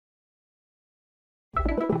Hi,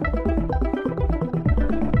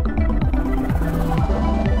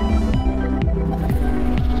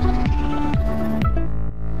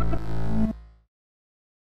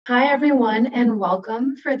 everyone, and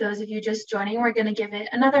welcome. For those of you just joining, we're going to give it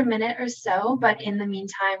another minute or so, but in the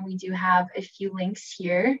meantime, we do have a few links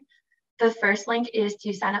here. The first link is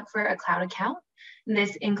to sign up for a cloud account. And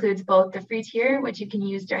this includes both the free tier, which you can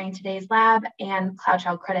use during today's lab, and Cloud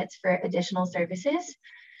Child credits for additional services.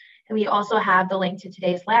 And we also have the link to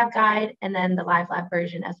today's lab guide and then the live lab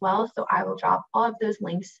version as well. So I will drop all of those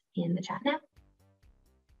links in the chat now.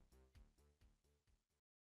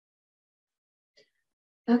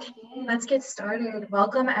 Okay, let's get started.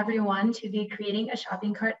 Welcome everyone to the Creating a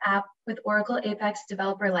Shopping Cart app with Oracle Apex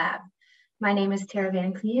Developer Lab. My name is Tara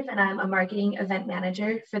Van Cleve and I'm a marketing event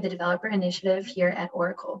manager for the developer initiative here at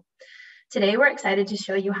Oracle. Today, we're excited to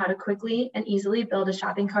show you how to quickly and easily build a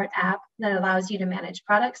shopping cart app that allows you to manage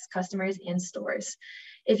products, customers, and stores.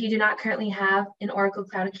 If you do not currently have an Oracle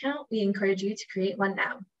Cloud account, we encourage you to create one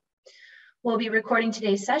now. We'll be recording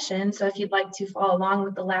today's session, so if you'd like to follow along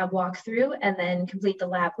with the lab walkthrough and then complete the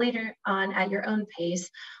lab later on at your own pace,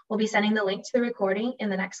 we'll be sending the link to the recording in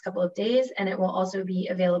the next couple of days, and it will also be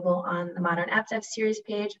available on the Modern App Dev Series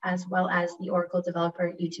page, as well as the Oracle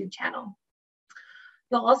Developer YouTube channel.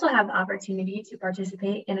 You'll also have the opportunity to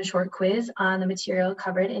participate in a short quiz on the material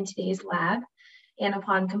covered in today's lab. And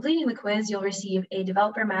upon completing the quiz, you'll receive a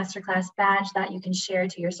Developer Masterclass badge that you can share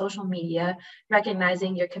to your social media,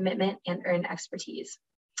 recognizing your commitment and earned expertise.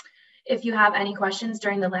 If you have any questions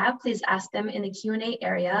during the lab, please ask them in the Q&A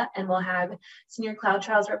area, and we'll have Senior Cloud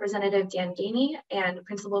Trials Representative Dan Gainey and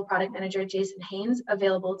Principal Product Manager Jason Haynes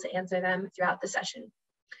available to answer them throughout the session.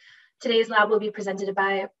 Today's lab will be presented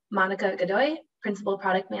by Monica Godoy, Principal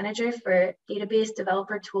Product Manager for Database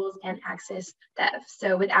Developer Tools and Access Dev.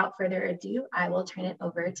 So without further ado, I will turn it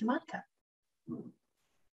over to Monica.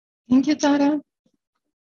 Thank you, Tara.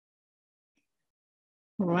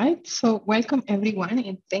 All right, so welcome everyone,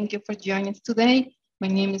 and thank you for joining us today. My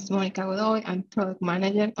name is Monica Godoy. I'm Product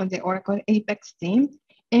Manager on the Oracle Apex team,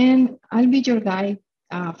 and I'll be your guide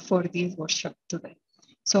for this workshop today.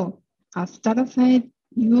 So as Tara said,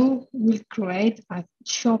 you will create a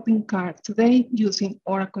shopping cart today using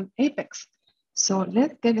Oracle Apex. So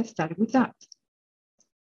let's get started with that.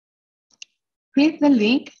 Here's the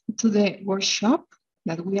link to the workshop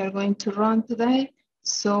that we are going to run today.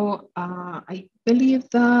 So I believe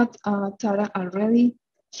that Tara already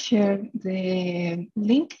shared the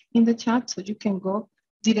link in the chat, so you can go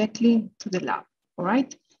directly to the lab, all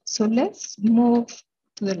right? So let's move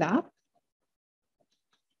to the lab.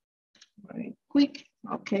 Very quick.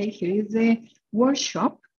 Okay, here is the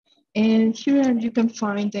workshop. And here you can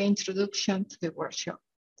find the introduction to the workshop,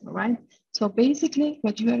 all right? So basically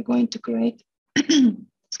what you are going to create,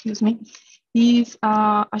 excuse me, is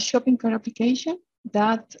a shopping cart application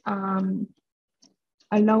that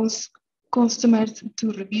allows customers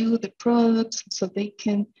to review the products so they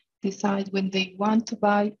can decide when they want to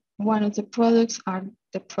buy one of the products, add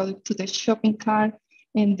the product to the shopping cart,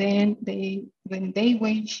 and then when they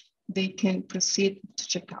wish, they can proceed to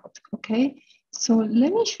checkout, okay? So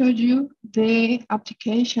let me show you the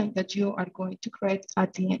application that you are going to create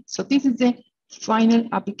at the end. So this is the final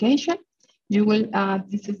application. You will,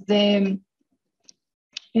 this is the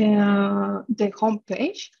home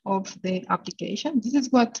page of the application. This is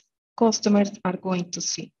what customers are going to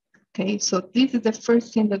see, okay? So this is the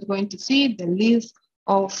first thing they're going to see, the list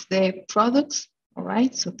of the products, all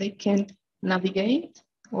right? So they can navigate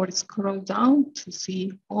or scroll down to see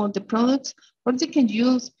all the products, or they can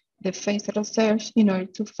use the facial search in order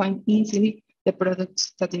to find easily the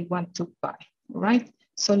products that they want to buy, all right?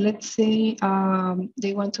 So let's say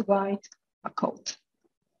they want to buy a coat,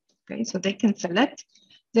 okay? So they can select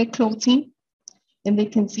the clothing and they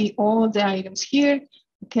can see all the items here,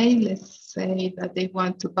 okay? Let's say that they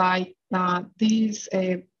want to buy this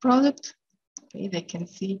product, okay? They can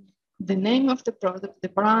see the name of the product, the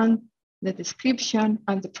brand, the description,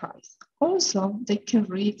 and the price. Also, they can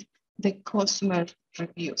read the customer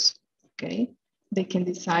reviews, okay? They can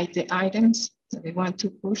decide the items that they want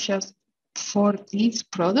to purchase for this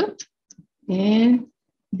product, and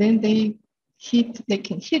then they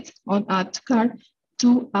can hit on add to cart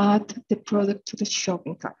to add the product to the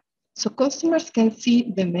shopping cart. So customers can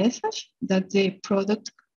see the message that the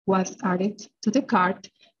product was added to the cart,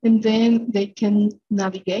 and then they can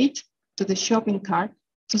navigate to the shopping cart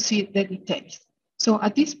to see the details. So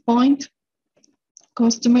at this point,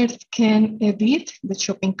 customers can edit the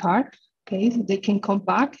shopping cart, okay? So they can come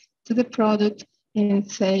back to the product and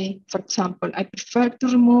say, for example, I prefer to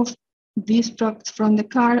remove this product from the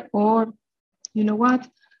cart, or you know what,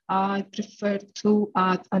 I prefer to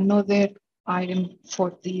add another item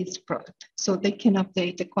for this product. So they can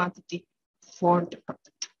update the quantity for the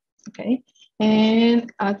product, okay?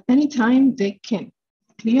 And at any time, they can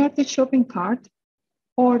clear the shopping cart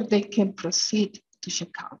or they can proceed to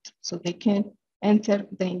checkout. So they can enter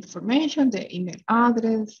the information, the email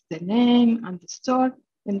address, the name, and the store,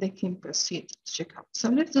 and they can proceed to checkout. So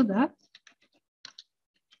let's do that.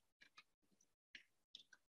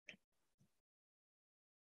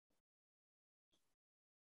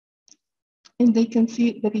 And they can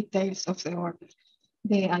see the details of the order,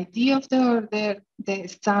 the ID of the order, the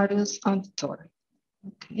status, and the total.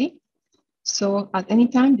 Okay, so at any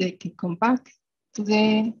time they can come back to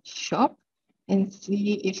the shop and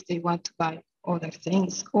see if they want to buy other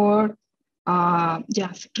things or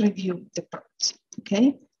just review the products.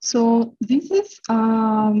 Okay, so this is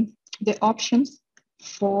the options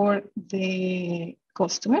for the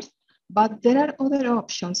customers, but there are other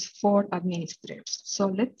options for administrators. So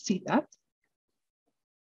let's see that.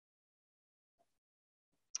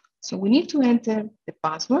 So we need to enter the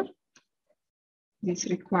password. This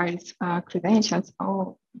requires credentials.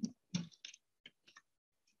 Oh,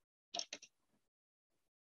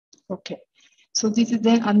 okay. So this is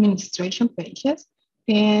the administration pages,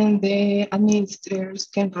 and the administrators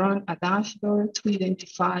can run a dashboard to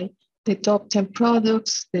identify the top 10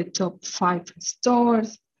 products, the top 5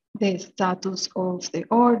 stores, the status of the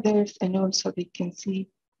orders, and also they can see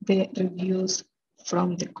the reviews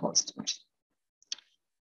from the customers.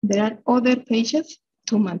 There are other pages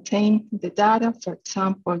to maintain the data. For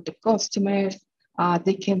example, the customers,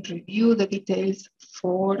 they can review the details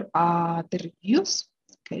for the reviews.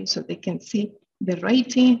 Okay, so they can see the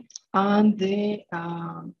rating and the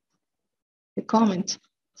comment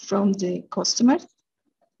from the customers.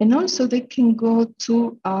 And also they can go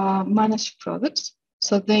to manage products.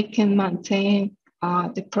 So they can maintain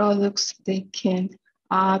the products, they can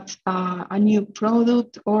add a new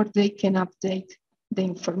product, or they can update the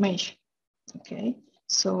information, okay?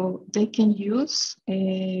 So they can use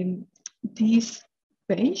this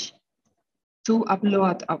page to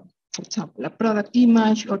upload, for example, a product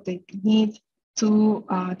image, or they need to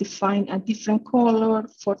define a different color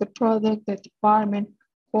for the product, the department,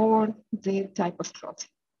 or the type of clothing.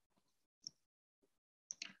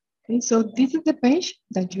 Okay, so this is the page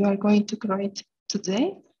that you are going to create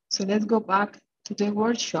today. So let's go back to the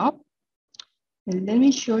workshop. And let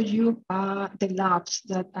me show you the labs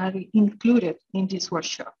that are included in this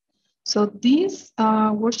workshop. So this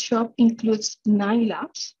workshop includes 9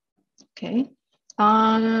 labs, okay?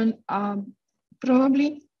 And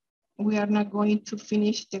probably we are not going to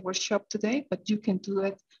finish the workshop today, but you can do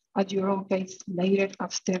it at your own pace later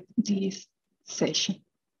after this session.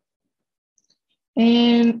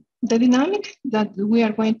 And the dynamic that we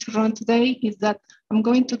are going to run today is that I'm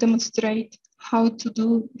going to demonstrate how to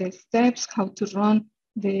do the steps, how to run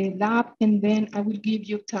the lab, and then I will give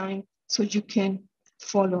you time so you can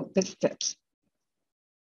follow the steps.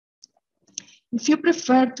 If you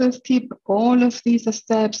prefer to skip all of these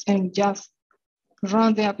steps and just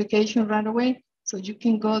run the application right away, so you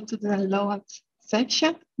can go to the download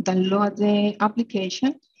section, download the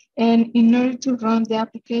application, and in order to run the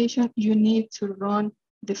application, you need to run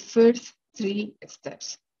the first 3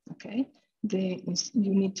 steps, okay? You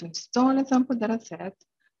need to install a sample data set,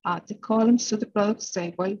 add the columns to the products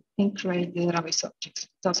table, and create the database objects.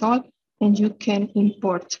 That's all, and you can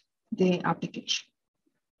import the application.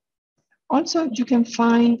 Also, you can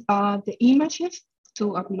find the images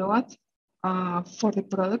to upload for the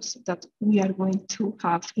products that we are going to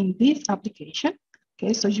have in this application.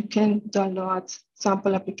 Okay, so you can download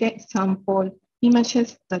sample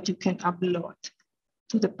images that you can upload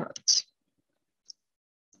to the products.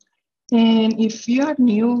 And if you are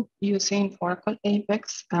new using Oracle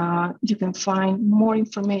Apex, you can find more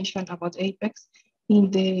information about Apex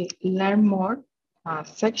in the Learn More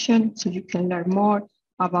section. So you can learn more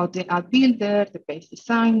about the App Builder, the Page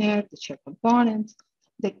Designer, the Share Components,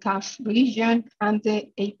 the cache region, and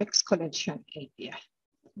the Apex Collection API,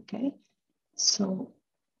 okay? So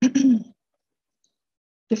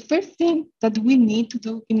the first thing that we need to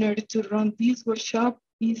do in order to run this workshop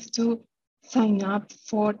is to sign up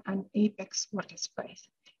for an Apex workspace.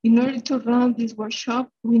 In order to run this workshop,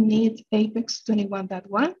 we need Apex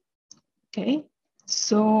 21.1, okay?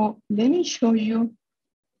 So let me show you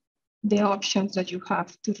the options that you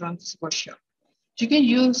have to run this workshop. You can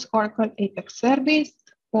use Oracle Apex Service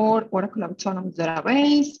or Oracle Autonomous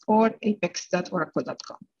Database or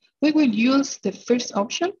apex.oracle.com. We will use the first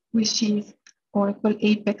option, which is Oracle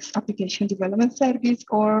Apex Application Development Service,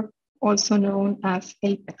 or also known as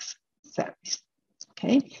Apex Service.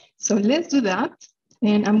 Okay, so let's do that.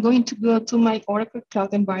 And I'm going to go to my Oracle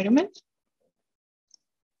Cloud environment.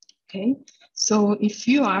 Okay, so if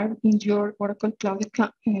you are in your Oracle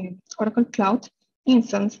Cloud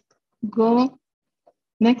instance, go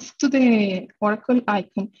next to the Oracle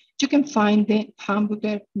icon, you can find the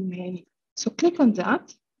hamburger menu. So click on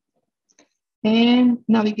that and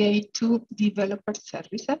navigate to Developer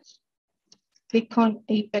Services. Click on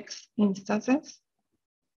Apex Instances.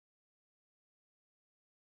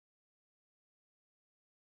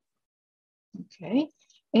 Okay,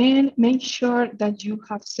 and make sure that you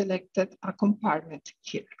have selected a compartment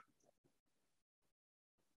here.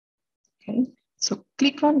 Okay, so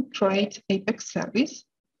click on Create Apex Service.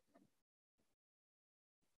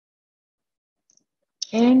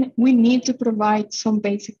 And we need to provide some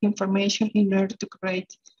basic information in order to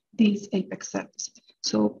create this Apex service.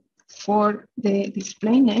 So for the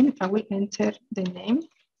display name, I will enter the name,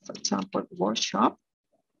 for example, workshop,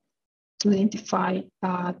 to identify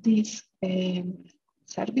this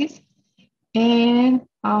service. And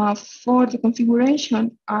for the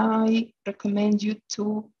configuration, I recommend you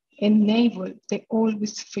to enable the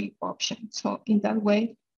always free option. So in that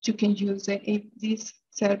way, you can use this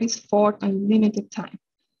service for unlimited time.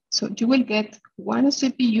 So you will get one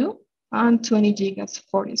CPU and 20 gigas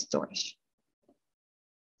for storage.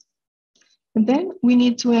 And then we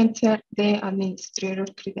need to enter the administrator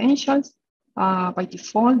credentials. By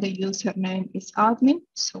default, the username is admin.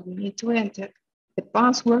 So we need to enter the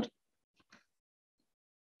password,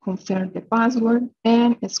 confirm the password,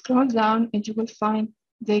 and scroll down and you will find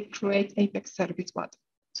the Create Apex Service button.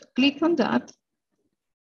 So click on that.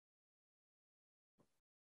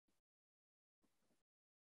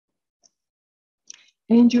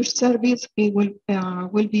 And your service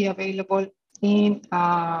will be available in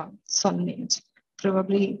some minutes,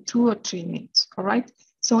 probably 2 or 3 minutes, all right?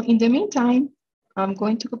 So in the meantime, I'm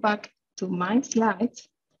going to go back to my slides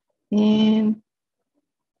and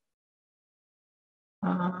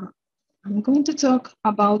I'm going to talk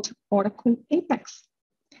about Oracle Apex.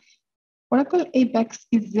 Oracle Apex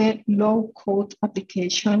is the low-code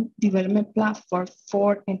application development platform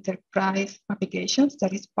for enterprise applications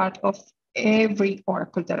that is part of every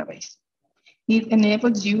Oracle database. It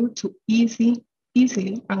enables you to easily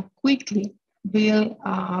and quickly build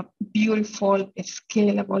beautiful,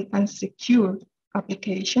 scalable, and secure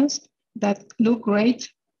applications that look great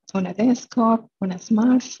on a desktop, on a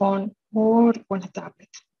smartphone, or on a tablet.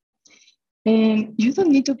 And you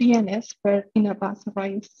don't need to be an expert in a vast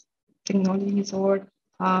array of technologies or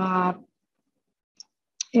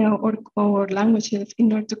or languages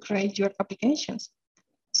in order to create your applications.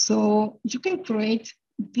 So you can create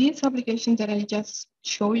these applications that I just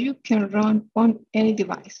showed you can run on any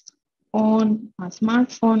device, on a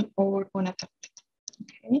smartphone or on a tablet.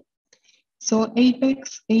 Okay. So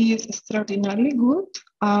Apex is extraordinarily good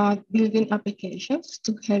at building applications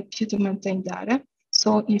to help you to maintain data.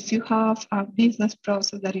 So if you have a business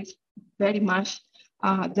process that is very much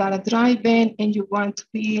data-driven and you want to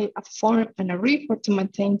build a form and a report to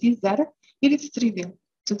maintain this data, it is trivial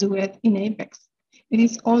to do it in Apex. It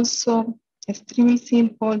is also extremely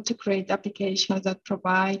simple to create applications that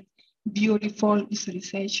provide beautiful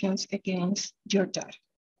visualizations against your data.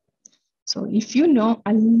 So if you know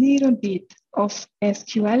a little bit of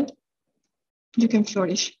SQL, you can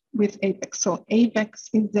flourish with Apex. So Apex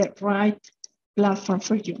is the right platform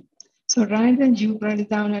for you. So rather than you write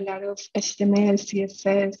down a lot of HTML,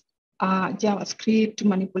 CSS, JavaScript to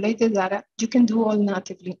manipulate the data, you can do all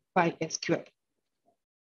natively by SQL.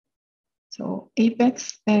 So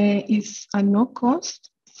Apex is a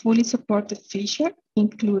no-cost, fully supported feature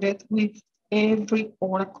included with every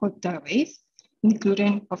Oracle database,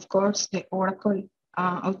 including, of course, the Oracle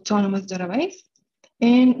Autonomous Database,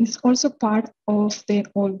 and it's also part of the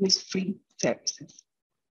always free services.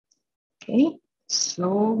 Okay,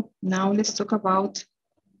 so now let's talk about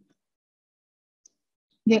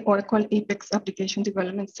the Oracle Apex Application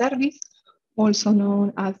Development Service, also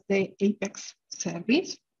known as the Apex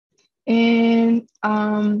Service. And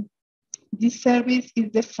this service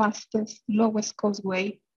is the fastest, lowest cost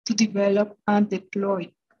way to develop and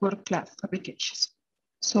deploy world-class applications.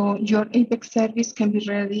 So your Apex service can be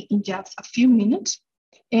ready in just a few minutes,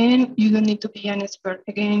 and you don't need to be an expert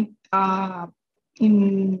again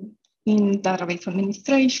in database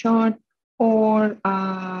administration or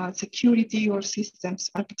security or systems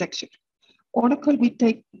architecture. Oracle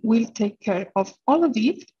will take care of all of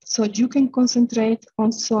it so you can concentrate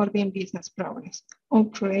on solving business problems, on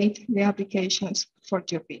create the applications for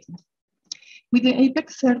your business. With the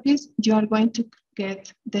Apex service, you are going to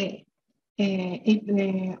get the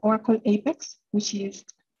Oracle Apex, which is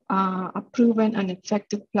a proven and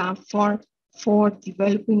effective platform for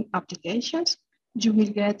developing applications. You will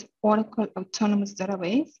get Oracle Autonomous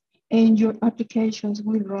Database, and your applications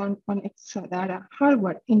will run on Exadata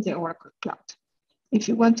hardware in the Oracle Cloud. If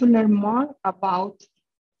you want to learn more about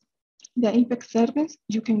the Apex service,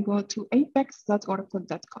 you can go to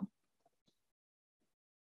apex.oracle.com.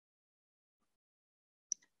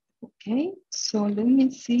 Okay, so let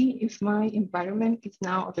me see if my environment is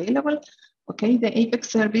now available. Okay, the Apex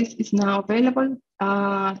service is now available.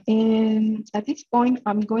 And at this point,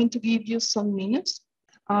 I'm going to give you some minutes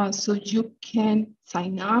so you can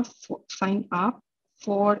sign up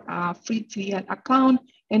for a free trial account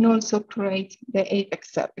and also create the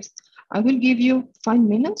Apex service. I will give you 5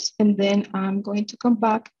 minutes and then I'm going to come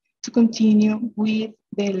back to continue with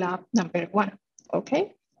the lab number 1,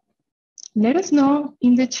 okay? Let us know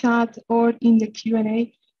in the chat or in the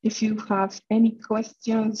Q&A if you have any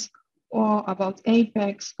questions or about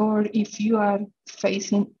Apex, or if you are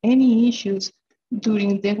facing any issues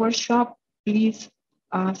during the workshop, please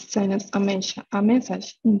send us a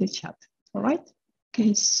message in the chat, all right?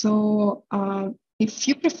 Okay, so if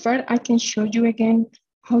you prefer, I can show you again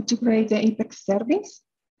how to create the Apex service.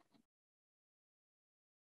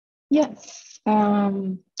 Yes,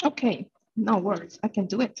 okay, no worries, I can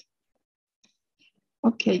do it.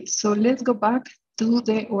 Okay, so let's go back to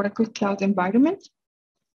the Oracle Cloud environment.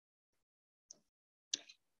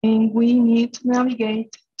 And we need to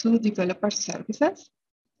navigate to Developer Services.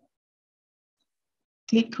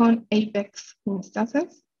 Click on Apex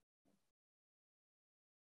Instances.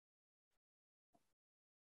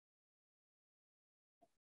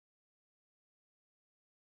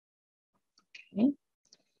 Okay,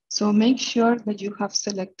 so make sure that you have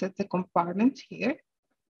selected the compartment here.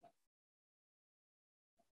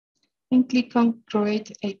 And click on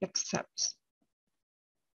Create Apex Service.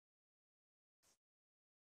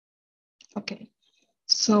 Okay,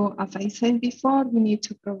 so as I said before, we need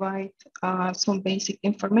to provide some basic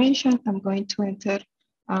information. I'm going to enter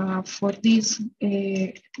for this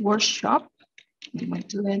workshop. I'm going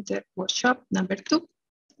to enter workshop number 2.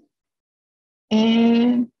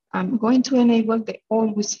 And I'm going to enable the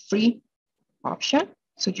always free option.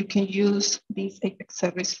 So you can use this Apex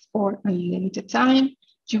service for a limited time.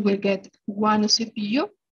 You will get 1 CPU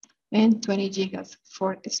and 20 gigas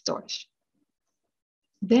for storage.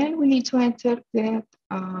 Then we need to enter the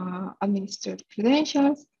administrator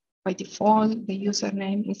credentials. By default, the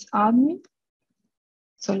username is admin.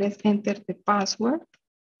 So let's enter the password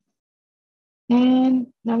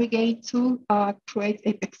and navigate to create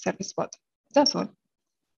Apex service button. That's all.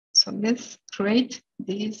 So let's create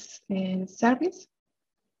this service.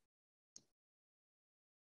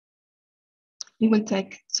 It will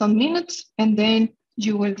take some minutes and then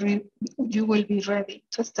you will be ready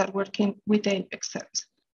to start working with the Apex service.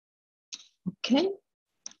 Okay,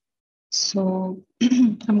 so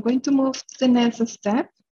I'm going to move to the next step.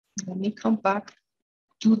 Let me come back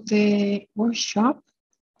to the workshop.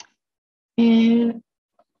 And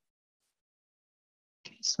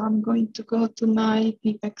okay, so I'm going to go to my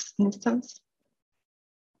Apex instance.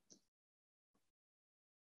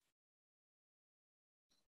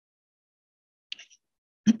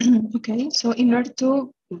 Okay, so in order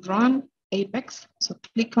to run Apex, so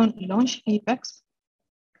click on Launch Apex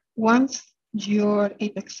once your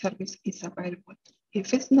Apex service is available.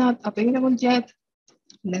 If it's not available yet,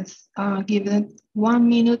 let's give it 1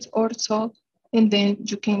 minute or so, and then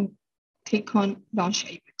you can click on Launch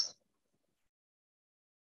Apex.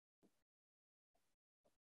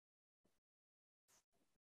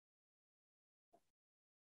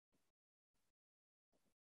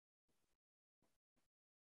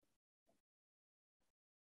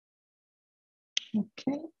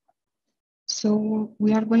 Okay, so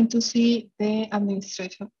we are going to see the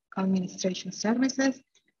administration services.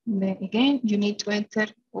 Then again, you need to enter,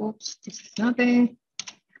 oops, this is not the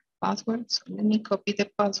password. So let me copy the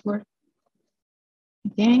password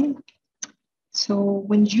again. So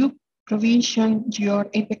when you provision your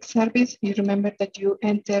Apex service, you remember that you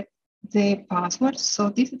enter the password. So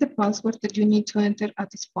this is the password that you need to enter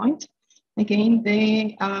at this point. Again,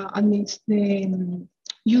 the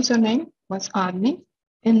username was admin,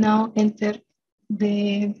 and now enter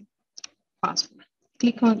the password.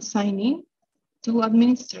 Click on sign in to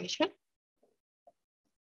administration.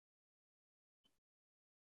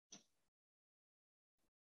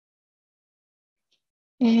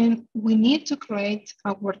 And we need to create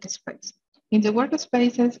a workspace. In the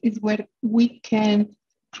workspaces is where we can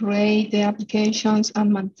create the applications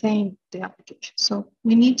and maintain the application. So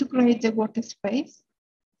we need to create the workspace.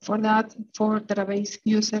 For that, for database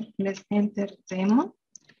user, let's enter demo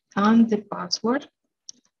and the password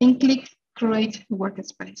and click create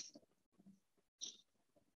workspace.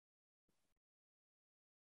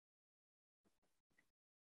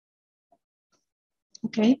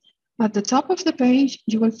 okay? At the top of the page,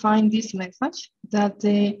 you will find this message that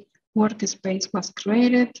the workspace was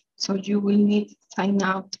created. So you will need to sign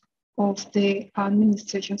out of the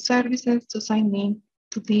administration services to sign in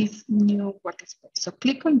to this new workspace. So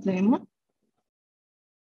click on demo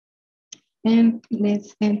and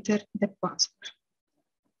let's enter the password.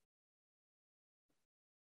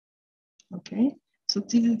 Okay, so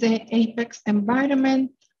this is the Apex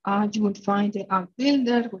environment. You will find the app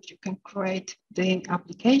builder, where you can create the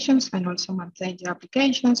applications and also maintain the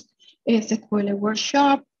applications. SQL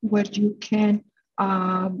Workshop, where you can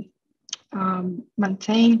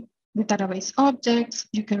maintain the database objects.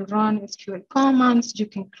 You can run SQL commands. You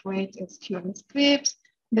can create SQL scripts.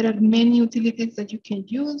 There are many utilities that you can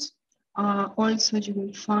use. Also, you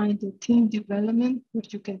will find the team development, where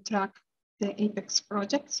you can track the Apex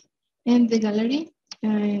projects. In the gallery,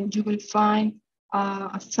 you will find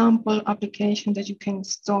a sample application that you can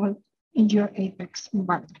install in your Apex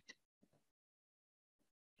environment.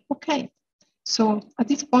 Okay, so at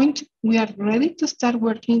this point, we are ready to start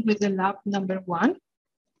working with the lab number 1.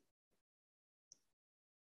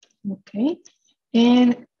 Okay,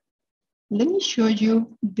 and let me show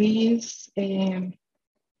you this, the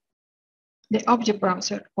object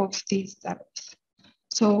browser of this database.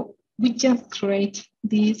 So we just create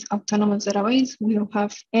this autonomous database. We don't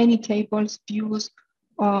have any tables, views,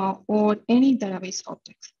 or any database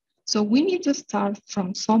objects. So we need to start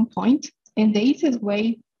from some point, and the easiest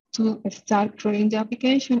way to start creating the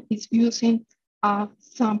application is using a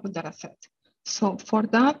sample dataset. So for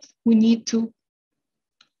that, we need to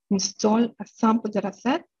install a sample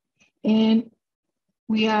dataset, and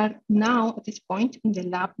we are now at this point in the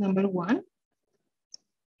lab number 1.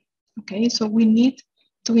 Okay, so we need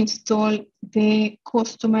to install the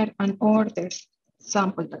customer and orders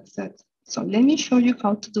sample dataset. So let me show you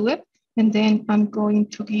how to do it, and then I'm going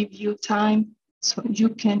to give you time so you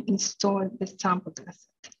can install the sample dataset.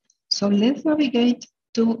 So let's navigate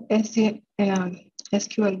to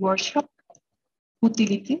SQL Workshop,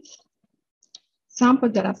 Utilities, Sample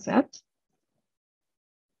Dataset.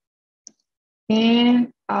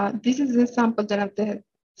 And this is the sample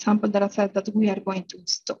dataset that we are going to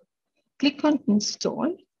install. Click on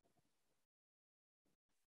Install.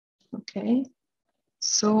 Okay,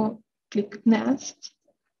 so click Next.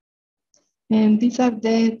 And these are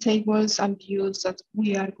the tables and views that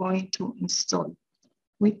we are going to install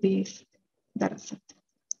with this dataset.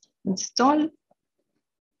 Install.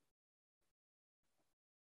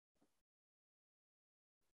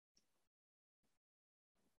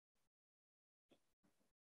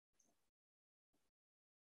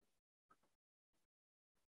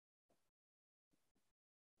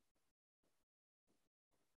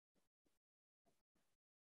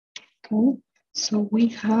 Okay, so we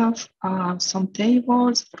have some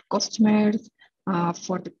tables for customers,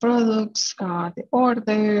 for the products, the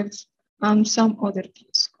orders, and some other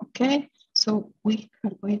views, okay? So we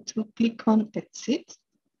are going to click on Exit.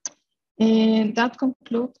 And that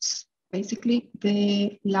concludes basically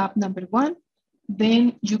the lab number 1.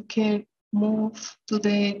 Then you can move to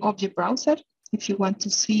the object browser if you want to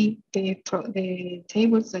see the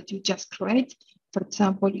tables that you just create. For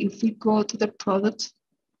example, if we go to the products,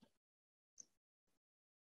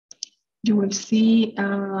 you will see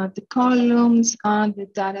the columns and the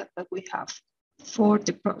data that we have for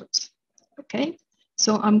the products, okay?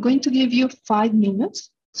 So I'm going to give you 5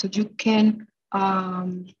 minutes so you can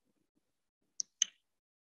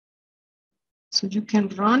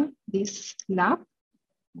run this lab,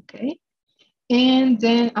 okay? And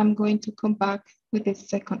then I'm going to come back with the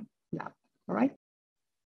second lab, all right?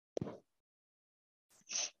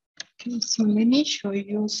 Okay, so let me show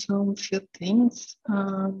you some few things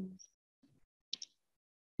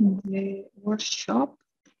in the workshop.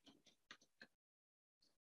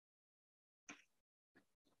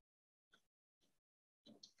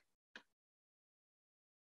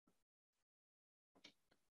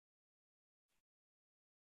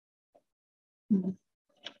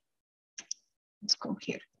 Let's go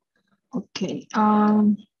here. Okay,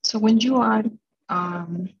 so when you are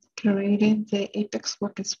creating the Apex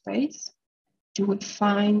workspace, you will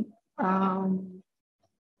find,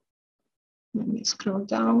 let me scroll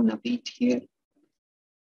down a bit here.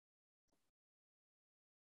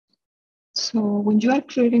 So when you are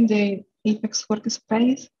creating the Apex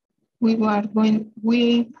workspace, we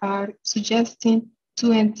are suggesting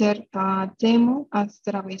to enter demo as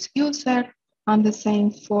database user and the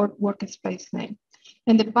same for workspace name.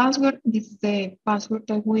 And the password, this is the password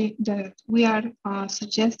that we are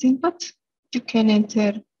suggesting, but you can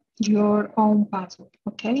enter your own password,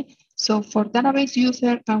 okay? So for database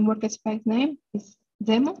user and workspace name is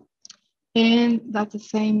demo. And that's the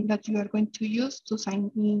same that you are going to use to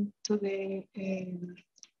sign in to the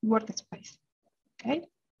workspace, okay?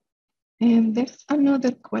 And there's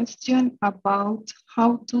another question about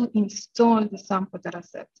how to install the sample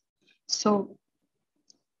dataset. So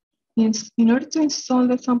in order to install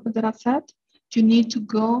the sample dataset, you need to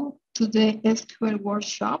go to the SQL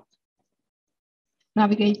Workshop,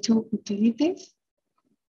 navigate to Utilities,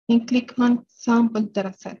 and click on Sample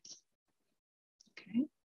Datasets. Okay.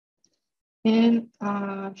 And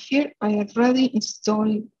here I already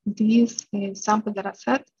installed this sample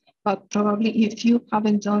dataset, but probably if you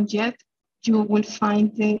haven't done yet, you will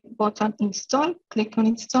find the button Install, click on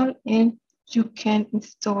Install, and you can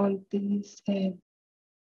install this.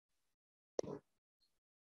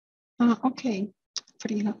 Okay,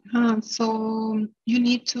 so you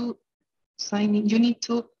need to sign in, you need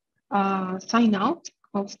to sign out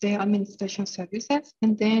of the administration services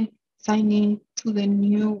and then sign in to the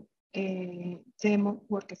new demo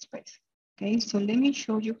workspace. Okay, so let me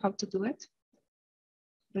show you how to do it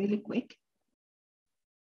really quick.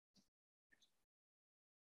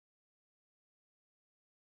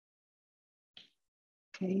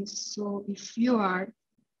 Okay, so if you are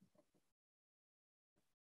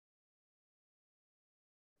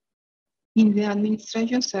in the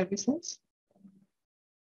administration services,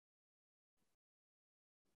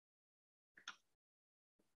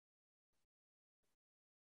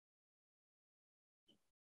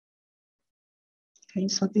 okay,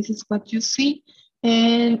 so this is what you see.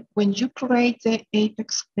 And when you create the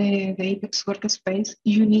Apex workspace,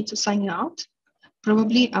 you need to sign out.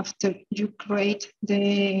 Probably after you create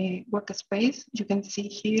the workspace, you can see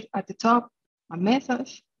here at the top a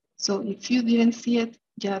message. So if you didn't see it,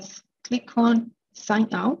 just click on sign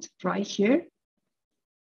out right here.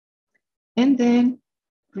 And then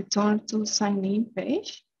return to sign in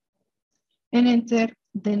page and enter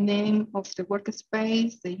the name of the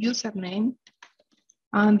workspace, the username,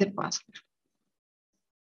 and the password.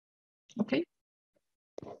 Okay,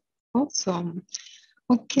 awesome.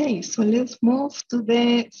 Okay, so let's move to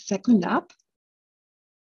the second lab.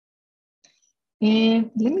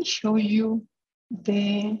 And let me show you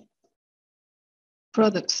the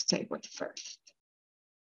products table first.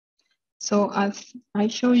 So as I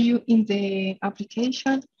show you in the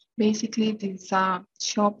application, basically this is a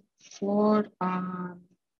shop for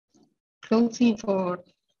clothing, for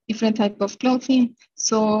different type of clothing.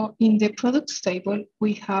 So in the products table,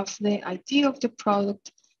 we have the ID of the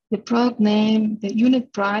product name, the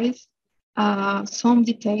unit price, some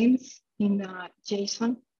details in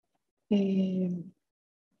JSON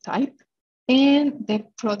type, and the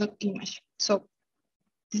product image. So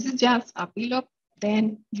this is just a below,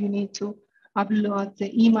 then you need to upload the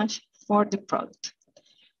image for the product.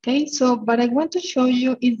 Okay, so what I want to show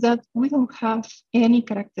you is that we don't have any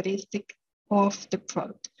characteristic of the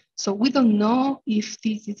product. So we don't know if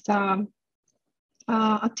this is a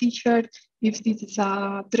t-shirt, if this is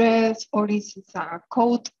a dress, or if it's a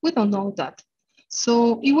coat. We don't know that.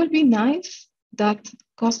 So it would be nice that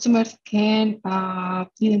customers can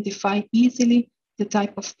identify easily the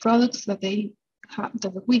type of products that they have,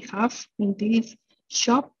 that we have in this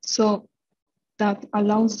shop. So that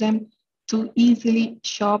allows them to easily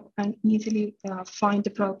shop and easily find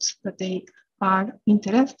the products that they are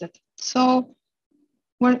interested. So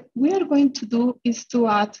what we are going to do is to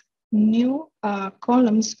add new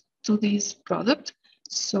columns to this product.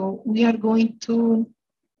 So we are going to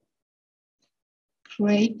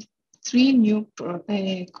create 3 new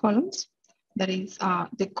columns. That is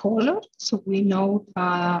the color. So we know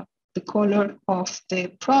the color of the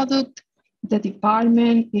product, the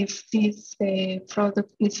department, if this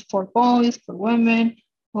product is for boys, for women,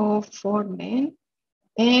 or for men,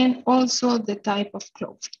 and also the type of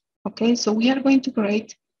clothing. Okay, so we are going to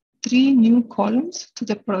create 3 new columns to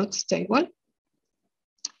the products table.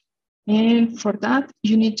 And for that,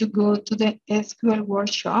 you need to go to the SQL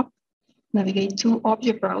Workshop, navigate to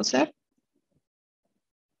Object Browser,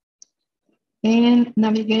 and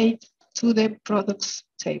navigate to the products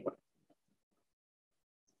table.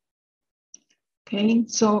 Okay,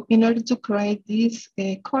 so in order to create these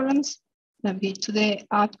columns, navigate to the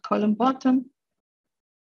Add Column button.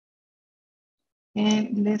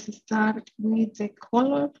 And let's start with the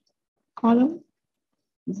color column.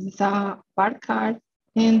 This is a bar card,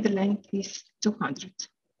 and the length is 200.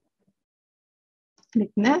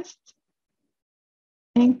 Click Next,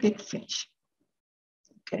 and click Finish.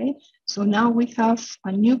 Okay, so now we have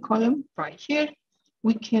a new column right here.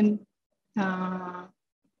 We can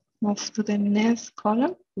move to the next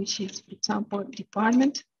column, which is, for example,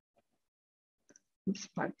 department. This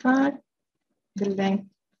bar card, the length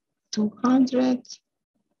 200,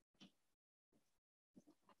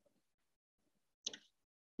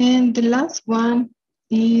 And the last one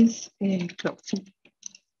is clothing.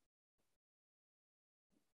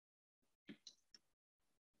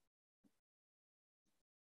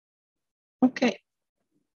 Okay,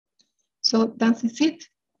 so that is it.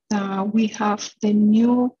 We have the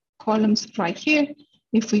new columns right here.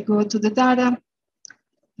 If we go to the data,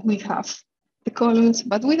 we have the columns,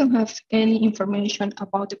 but we don't have any information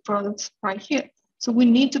about the products right here. So we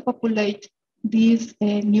need to populate these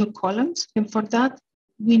new columns. And for that,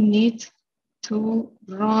 we need to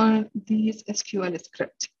run this SQL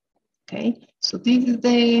script. Okay, so this is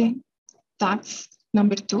the task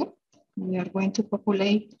number 2. We are going to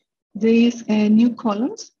populate these new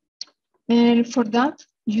columns. And for that,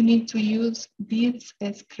 you need to use this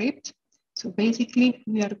script. So basically,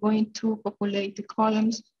 we are going to populate the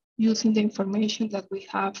columns using the information that we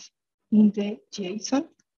have in the JSON.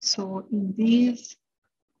 So in this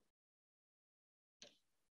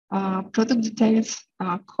product details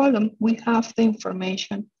column, we have the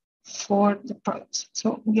information for the products.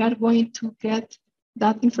 So we are going to get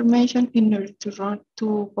that information in order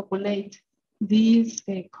to populate these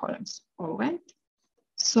columns, all right?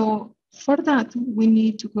 So for that, we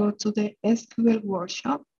need to go to the SQL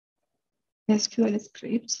workshop, SQL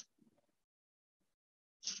scripts,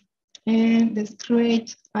 and let's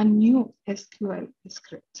create a new SQL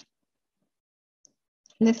script.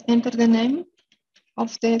 Let's enter the name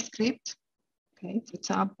of the script. Okay, for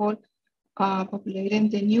example, populating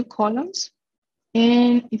the new columns.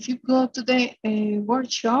 And if you go to the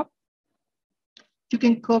workshop, you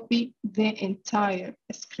can copy the entire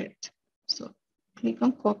script. So click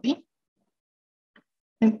on copy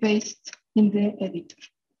and paste in the editor.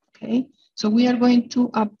 Okay, so we are going to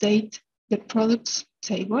update the products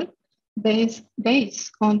table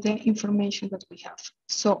based on the information that we have.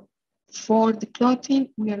 So for the clothing,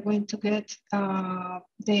 we are going to get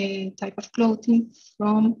the type of clothing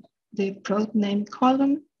from the product name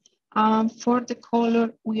column. For the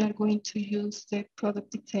color, we are going to use the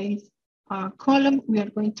product details column. We are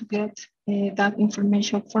going to get that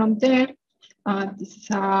information from there. This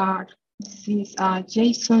is a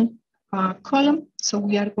JSON column. So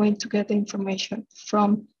we are going to get the information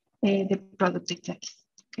from the product details.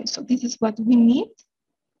 Okay, so this is what we need.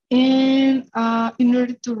 And in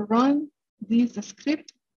order to run this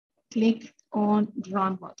script, click on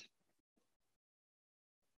Run button.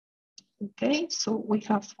 Okay, so we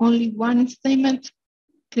have only one statement.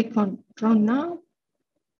 Click on Run Now.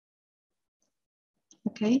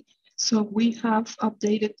 Okay, so we have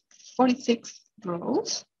updated 46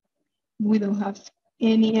 rows. We don't have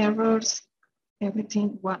any errors.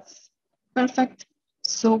 Everything was perfect.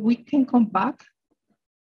 So we can come back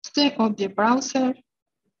to the object browser,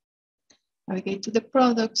 navigate to the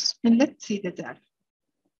products, and let's see the data.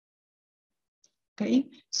 Okay,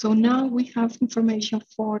 so now we have information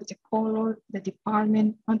for the color, the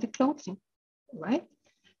department, and the clothing, right?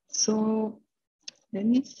 So let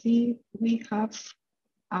me see, we have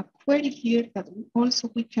a query here that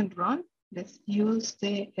we can run. Let's use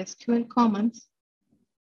the SQL commands.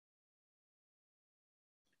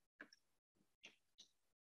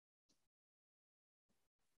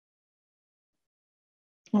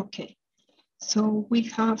 Okay, so we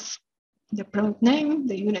have the product name,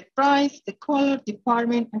 the unit price, the color,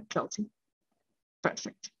 department, and clothing.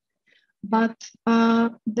 Perfect. But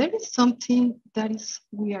there is something that is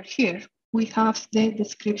weird here. We have the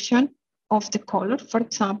description of the color, for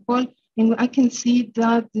example, and I can see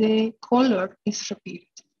that the color is repeated.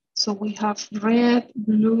 So we have red,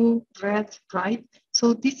 blue, red, right?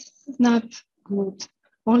 So this is not good.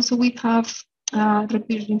 Also, we have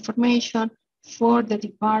repeated information for the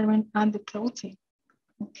department and the clothing.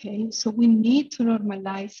 Okay, so we need to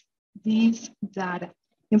normalize this data.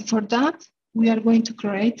 And for that, we are going to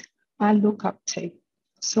create a lookup table.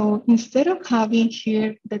 So instead of having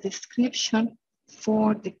here the description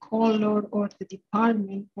for the color or the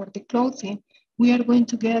department or the clothing, we are going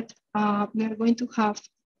to get, we are going to have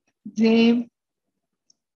the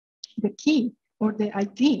key or the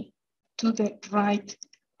ID to the right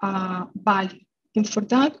value. And for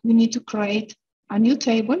that, we need to create a new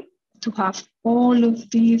table to have all of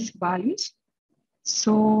these values.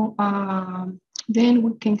 So then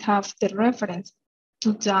we can have the reference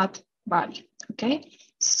to that value, okay?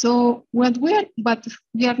 So but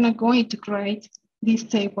we are not going to create these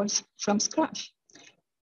tables from scratch.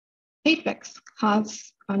 Apex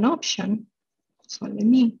has an option. So let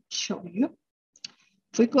me show you.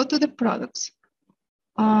 If we go to the products,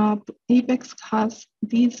 Apex has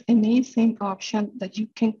this amazing option that you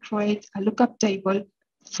can create a lookup table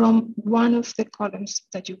from one of the columns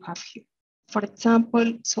that you have here. For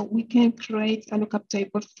example, so we can create a lookup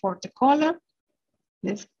table for the color,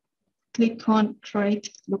 let's click on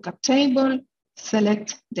create lookup table,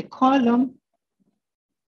 select the column,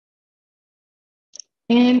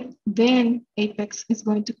 and then Apex is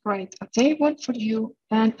going to create a table for you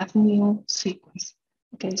and a new sequence.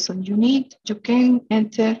 Okay, so you can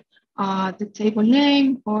enter the table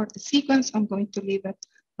name or the sequence. I'm going to leave it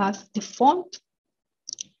as default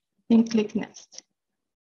and click next.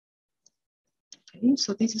 Okay,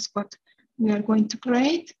 so this is what we are going to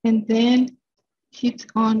create, and then hit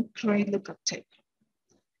on create lookup table.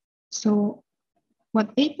 So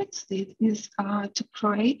what Apex did is to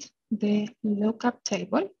create the lookup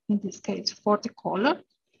table, in this case for the color.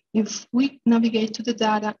 If we navigate to the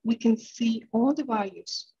data, we can see all the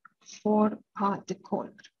values for the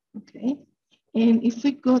color, okay? And if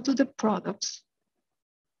we go to the products,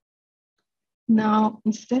 now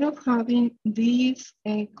instead of having this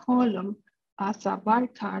column as a bar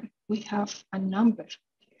chart, we have a number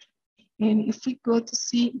here. And if we go to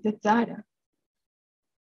see the data,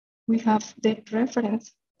 we have the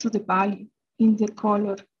reference to the value in the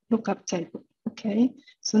color lookup table, okay?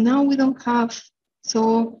 So now we don't have,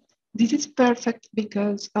 so this is perfect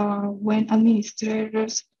because when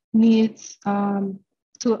administrators need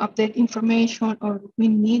to update information or we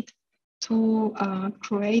need to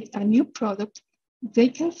create a new product, they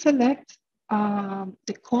can select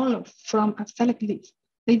the color from a select list.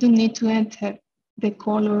 They don't need to enter the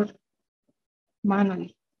color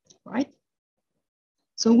manually, right?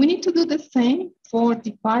 So we need to do the same for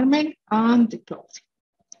department and the clothing.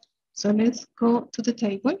 So let's go to the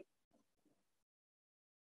table.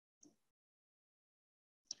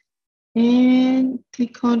 And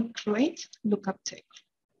click on create lookup table.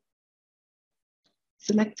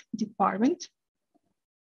 Select department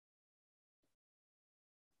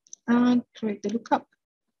and create the lookup.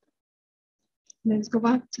 Let's go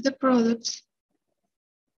back to the products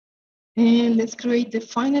and let's create the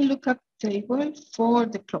final lookup table for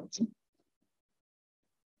the clothing.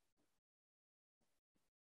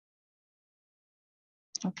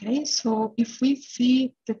 Okay, so if we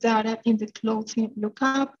see the data in the clothing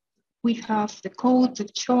lookup, we have the coat, the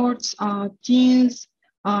shorts, jeans,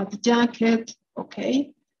 the jacket,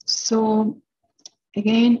 okay? So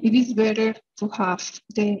again, it is better to have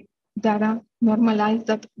the data normalized,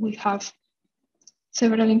 that we have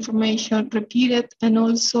several information repeated, and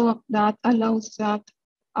also that allows that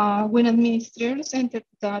when administrators enter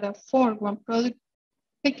data for one product,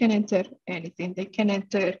 they can enter anything. They can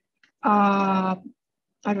enter, I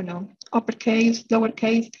don't know, uppercase,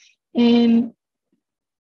 lowercase, and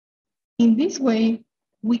in this way,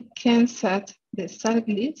 we can set the select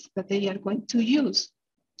list that they are going to use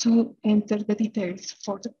to enter the details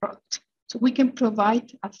for the product. So we can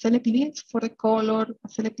provide a select list for the color, a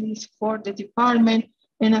select list for the department,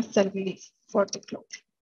 and a select list for the clothing.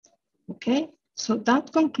 Okay, so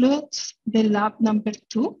that concludes the lab number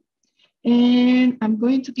 2. And I'm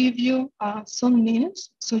going to give you some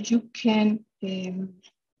minutes so you can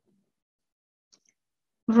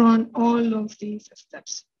run all of these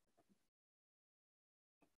steps.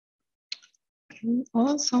 Okay,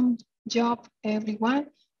 awesome job, everyone.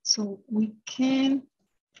 So we can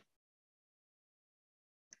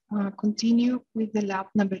continue with the lab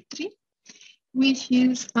number 3, which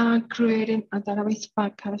is creating a database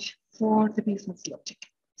package for the business logic.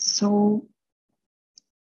 So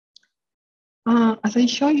as I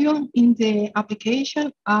show you in the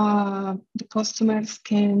application, the customers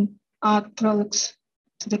can add products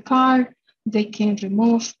to the cart, they can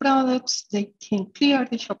remove products, they can clear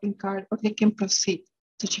the shopping cart, or they can proceed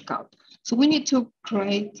to checkout. So we need to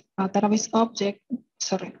create a database object,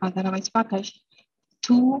 sorry, a database package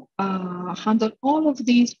to handle all of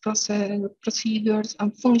these procedures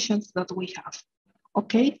and functions that we have.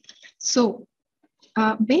 Okay, so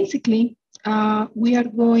basically, we are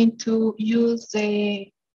going to use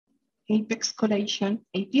the Apex Collation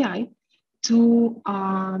API to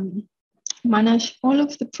manage all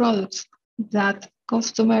of the products that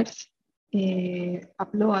customers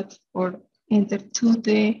upload or enter to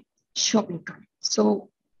the shopping cart. So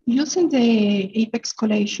using the Apex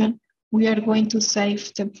Collation, we are going to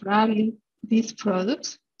save temporarily these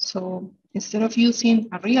products. So instead of using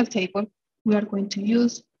a real table, we are going to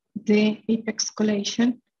use the Apex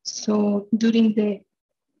Collation. So during the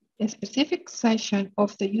specific session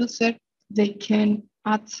of the user, they can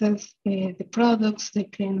access the products, they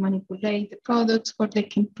can manipulate the products, or they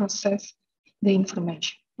can process the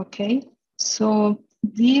information, okay? So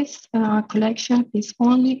this collection is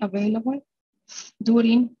only available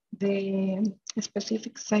during the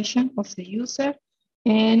specific session of the user,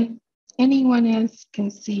 and anyone else can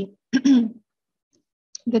see the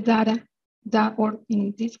data that, or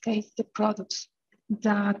in this case, the products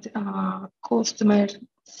that customers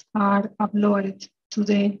are uploaded to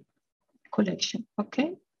the collection,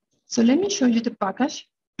 okay? So let me show you the package.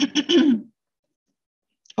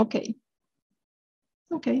 Okay,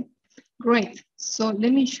 great. So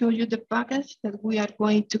let me show you the package that we are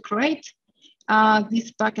going to create.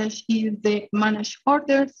 This package is the managed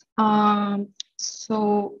orders.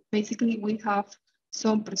 So basically we have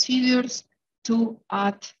some procedures to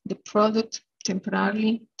add the product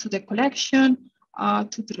temporarily to the collection,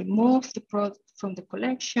 to remove the product from the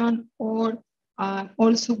collection, or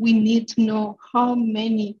also we need to know how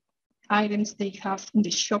many items they have in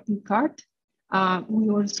the shopping cart. We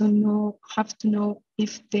also have to know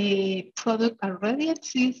if the product already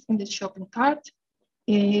exists in the shopping cart.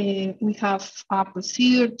 We have a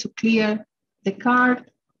procedure to clear the cart,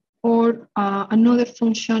 or another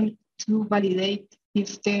function to validate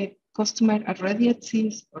if the customer already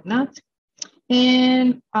exists or not.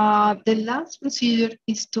 And the last procedure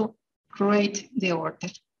is to create the order,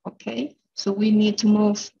 okay? So we need to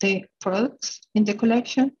move the products in the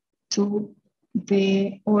collection to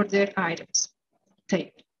the order items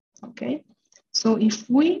table, okay? So if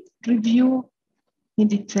we review in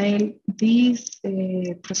detail this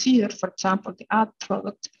procedure, for example, the add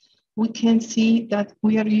product, we can see that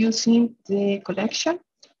we are using the collection.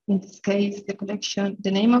 In this case,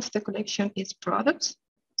 the name of the collection is products.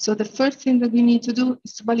 So the first thing that we need to do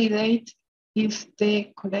is to validate if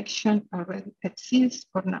the collection already exists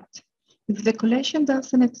or not. If the collection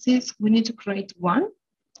doesn't exist, we need to create one,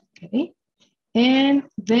 okay? And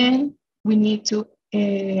then we need to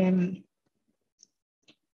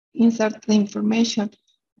insert the information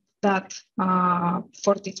that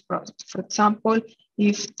for this product. For example,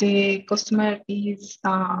 if the customer is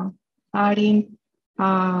adding,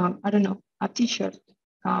 I don't know, a t-shirt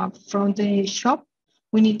from the shop,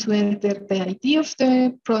 we need to enter the ID of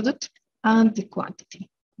the product and the quantity,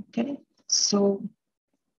 okay? So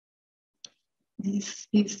this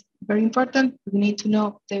is very important. We need to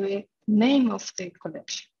know the name of the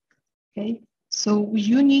collection, okay? So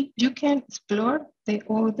you can explore the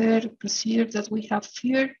other procedure that we have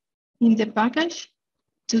here in the package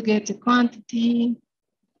to get the quantity,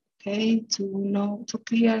 okay, to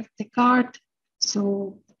clear the cart.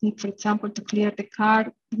 So if, for example, to clear the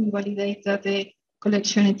cart, we validate that the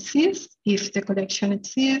collection exists. If the collection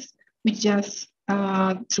exists, we just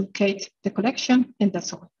truncate the collection and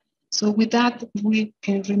that's all. So with that, we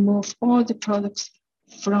can remove all the products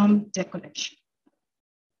from the collection.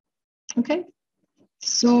 Okay,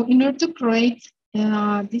 so in order to create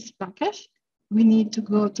this package, we need to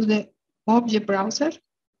go to the object browser.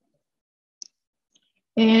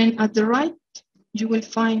 And at the right, you will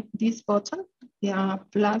find this button, the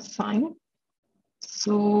plus sign.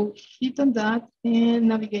 So hit on that and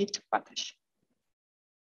navigate to package.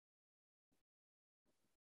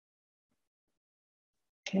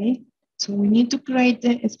 Okay, so we need to create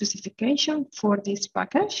the specification for this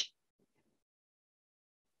package.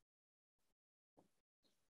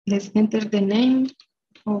 Let's enter the name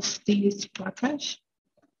of this package.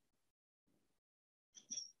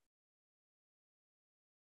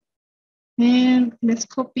 And let's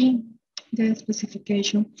copy the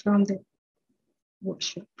specification from the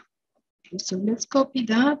workshop. Okay, so let's copy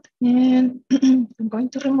that, and I'm going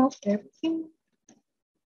to remove everything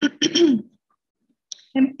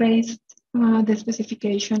and paste the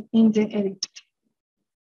specification in the editor.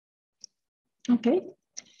 Okay.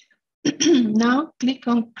 Now click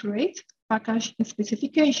on Create Package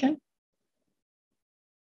Specification.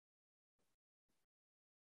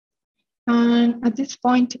 And at this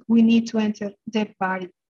point, we need to enter the body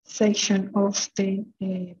section of the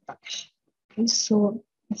package. Okay, so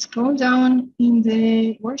scroll down in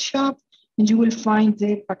the workshop and you will find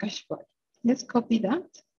the package body. Let's copy that.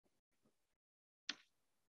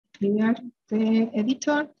 Clear the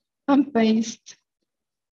editor and paste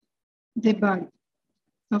the body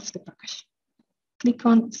of the package. Click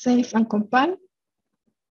on Save and Compile.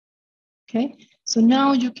 Okay, so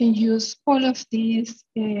now you can use all of these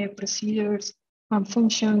procedures and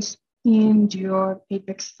functions in your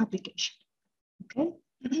Apex application. Okay,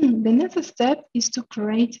 the next step is to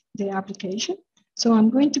create the application. So I'm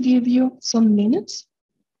going to give you some minutes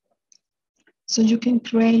so you can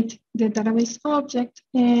create the database object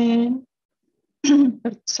and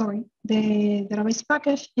sorry, the database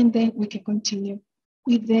package, and then we can continue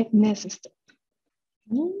with the next step.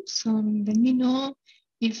 So let me know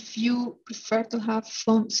if you prefer to have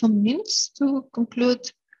some minutes to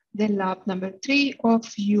conclude the lab number 3, or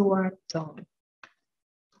if you are done.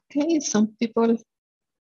 Okay, some people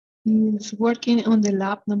is working on the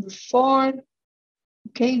lab number 4.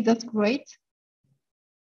 Okay, that's great.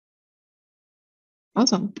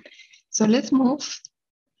 Awesome. So let's move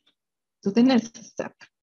to the next step.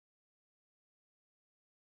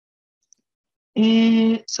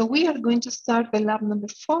 So we are going to start the lab number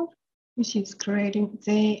 4, which is creating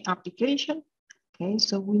the application. Okay,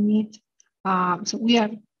 so we need, so we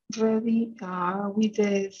are ready with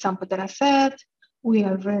the sample data set. We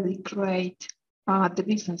are ready to create the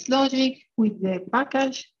business logic with the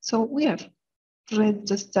package. So we are ready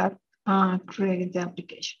to start creating the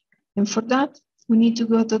application. And for that, we need to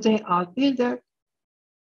go to the App Builder,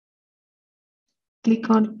 click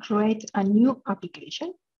on Create a New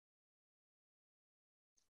Application.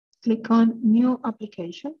 Click on New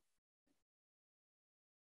Application.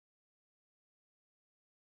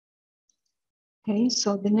 Okay,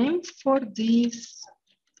 so the name for this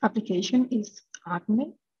application is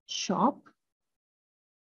Acne Shop.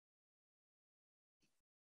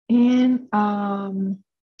 And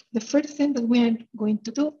the first thing that we are going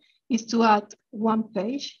to do is to add one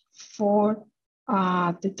page for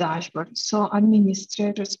the dashboard. So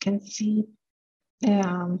administrators can see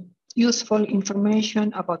useful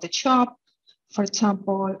information about the shop. For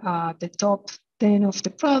example, the top 10 of the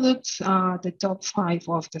products, the top 5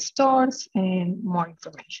 of the stores, and more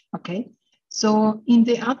information, okay? So in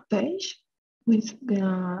the add page, we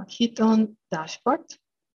hit on dashboard.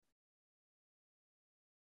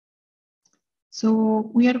 So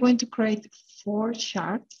we are going to create 4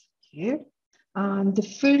 charts here.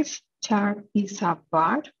 The first chart is a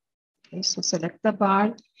bar. Okay, so select the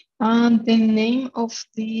bar. And the name of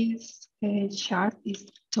this chart is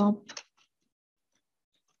top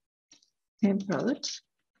 10 products.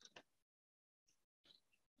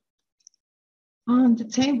 And the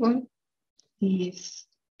table is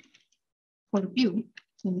for view.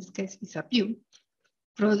 In this case, it's a view.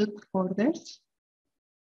 Product orders.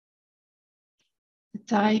 The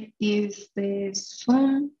type is the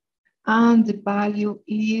sum, and the value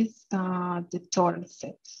is the total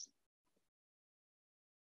sales.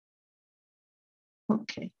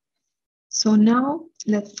 Okay, so now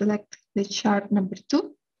let's select the chart number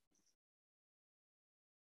 2.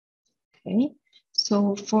 Okay,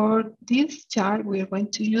 so for this chart, we are going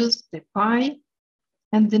to use the pie,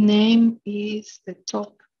 and the name is the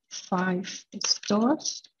top 5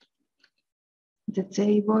 stores. The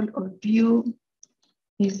table or view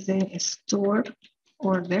is the store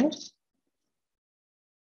orders.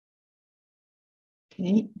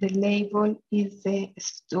 Okay, the label is the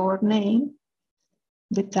store name.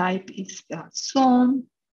 The type is sum,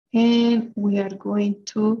 and we are going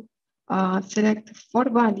to select for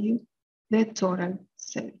value the total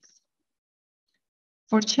sales.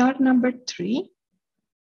 For chart number 3,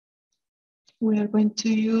 we are going to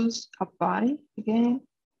use a pie again,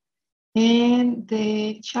 and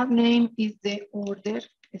the chart name is the order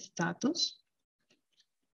status.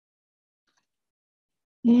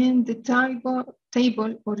 And the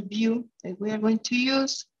table or view that we are going to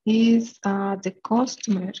use is the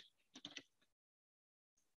customer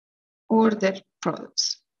order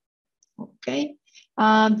products. Okay,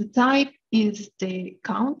 and the type is the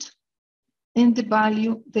count, and the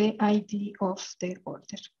value, the ID of the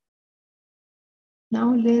order.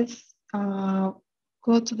 Now let's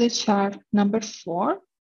go to the chart number 4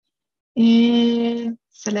 and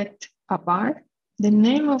select a bar. The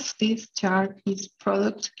name of this chart is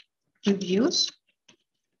product reviews.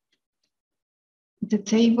 The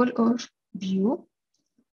table or view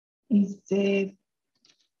is the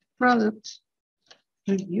product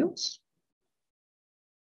reviews.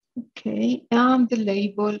 Okay, and the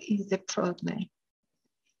label is the product name.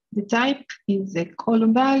 The type is the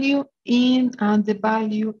column value, and the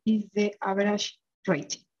value is the average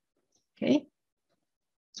rating. Okay,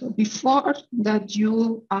 so before that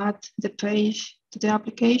you add the page to the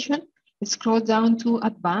application, scroll down to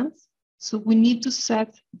advanced. So we need to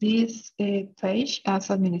set this page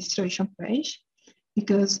as administration page,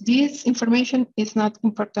 because this information is not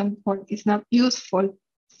important or is not useful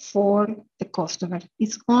for the customer.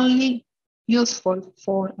 It's only useful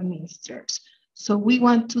for administrators. So we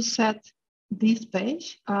want to set this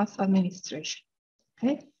page as administration,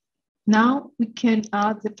 okay? Now we can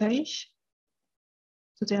add the page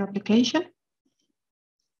to the application.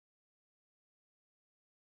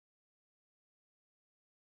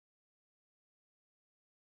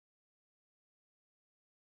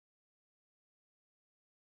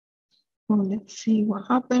 Well, let's see what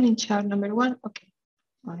happened in chart number 1. Okay,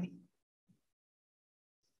 all right.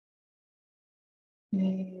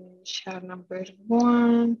 Chart number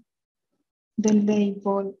 1, the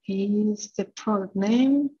label is the product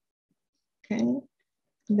name. Okay,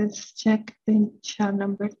 let's check the chart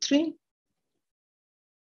number 3.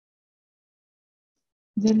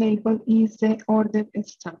 The label is the order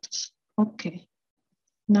status. Okay.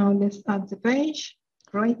 Now let's add the page.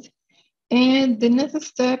 Great. And the next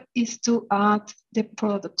step is to add the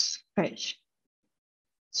products page.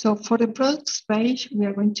 So for the products page, we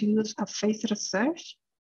are going to use a phaser search.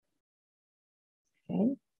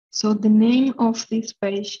 Okay. So the name of this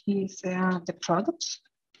page is the products.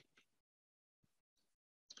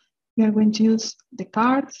 We are going to use the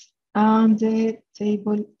cards, and the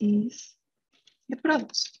table is the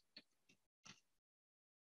products.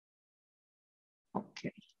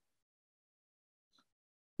 Okay.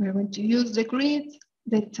 We're going to use the grid.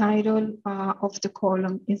 The title of the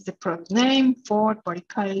column is the product name. For body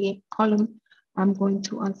column, I'm going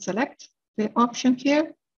to unselect the option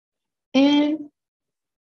here. And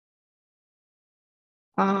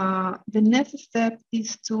the next step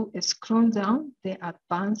is to scroll down the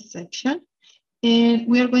advanced section. And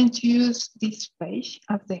we are going to use this page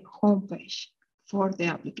as the home page for the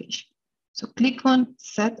application. So click on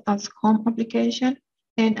Set as Home Application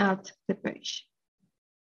and add the page.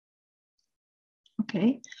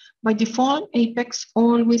 Okay, by default, Apex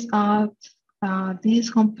always adds this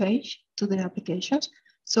home page to the applications.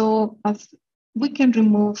 So as we can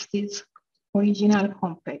remove this original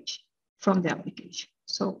home page from the application.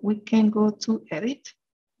 So we can go to Edit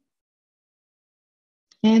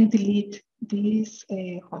and delete this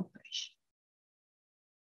home page.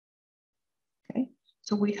 Okay,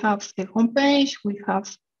 so we have the home page, we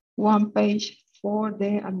have one page for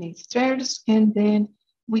the administrators, and then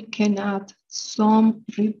we can add some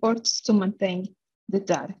reports to maintain the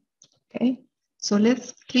data. Okay, so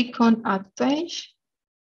let's click on Add Page.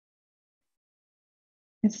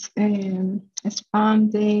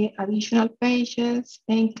 Expand the additional pages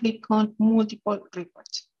and click on Multiple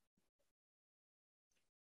Reports.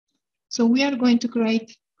 So we are going to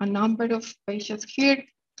create a number of pages here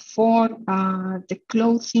for the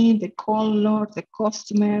clothing, the color, the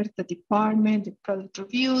customer, the department, the product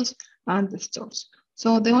reviews, and the stores.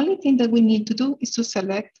 So the only thing that we need to do is to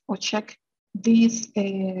select or check these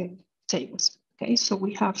tables. Okay, so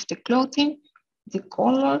we have the clothing, the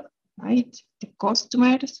color, right? The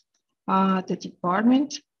customers, the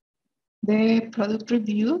department, the product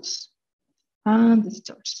reviews, and the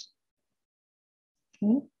stores.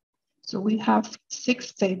 Okay, so we have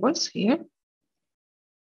 6 tables here.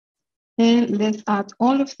 And let's add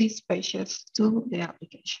all of these pages to the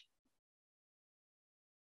application.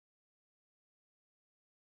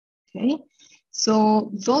 Okay,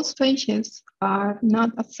 so those pages are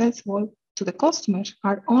not accessible to the customers,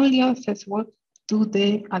 are only accessible to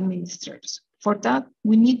the administrators. For that,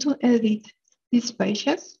 we need to edit these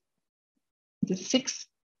pages, the 6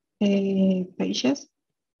 pages,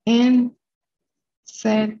 and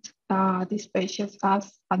set these pages as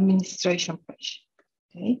administration page.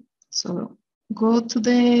 Okay, so go to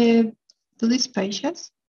these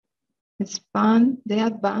pages, expand the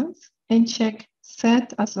advanced, and check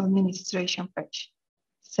Set as administration page.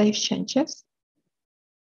 Save changes.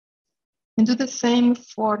 And do the same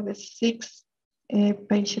for the 6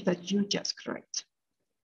 pages that you just created.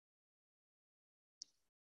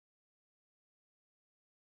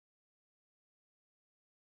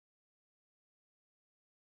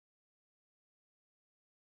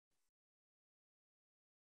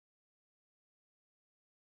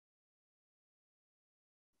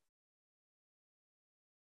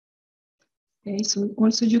 Okay, so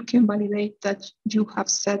also you can validate that you have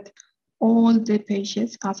set all the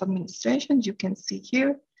pages as administration. You can see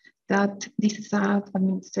here that this is an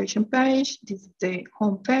administration page, this is the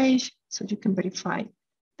home page, so you can verify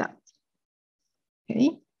that.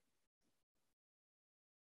 Okay.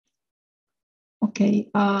 Okay,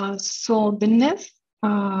 so the next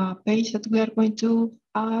page that we are going to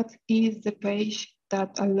add is the page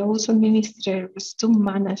that allows administrators to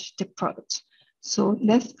manage the products. So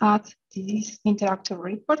let's add this interactive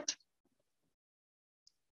report.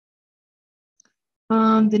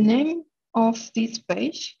 The name of this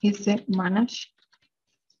page is the Manage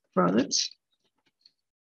Products.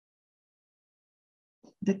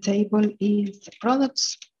 The table is the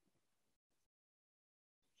products.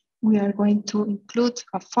 We are going to include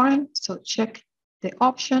a form, so check the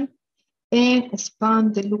option and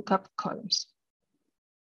expand the lookup columns.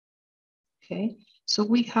 Okay, so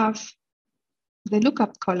we have the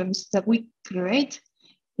lookup columns that we create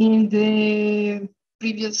in the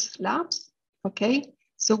previous labs. Okay,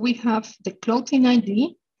 so we have the clothing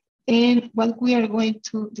ID and what we are going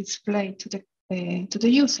to display to the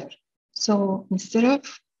user. So instead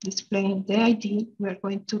of displaying the ID, we are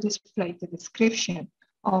going to display the description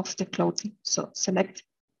of the clothing. So select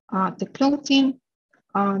the clothing,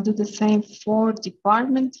 do the same for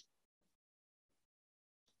department.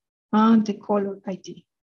 and the color ID.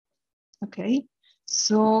 Okay,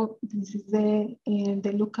 so this is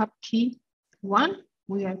the lookup key one.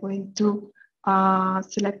 We are going to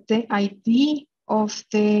select the ID of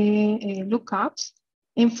the lookups,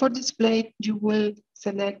 and for display, you will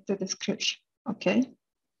select the description. Okay,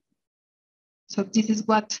 so this is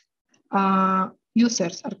what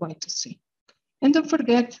users are going to see. And don't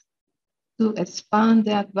forget to expand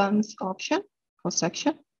the advanced option or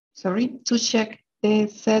section, sorry, to check the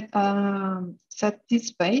set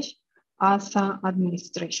this page as an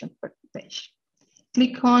administration page.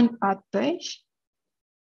 Click on Add Page.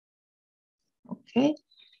 Okay,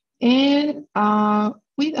 and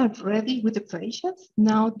we are ready with the pages.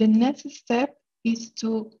 Now the next step is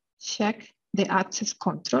to check the access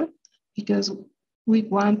control, because we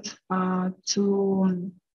want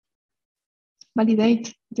to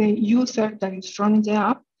validate the user that is running the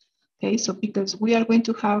app. Okay, so because we are going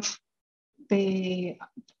to have the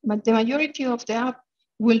majority of the app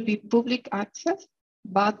will be public access,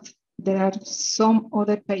 but there are some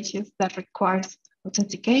other pages that requires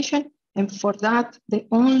authentication. And for that, the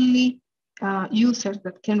only users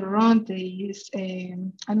that can run the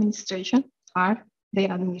administration are the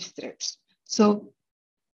administrators. So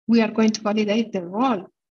we are going to validate the role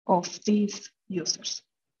of these users.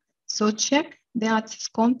 So check the access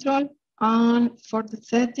control, and for the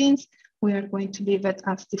settings, we are going to leave it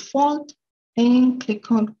as default and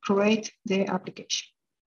click on create the application.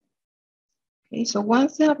 Okay, so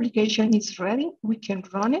once the application is ready, we can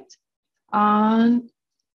run it and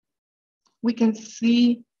we can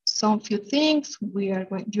see some few things. You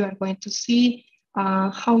are going to see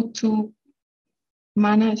how to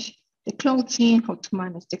manage the clothing, how to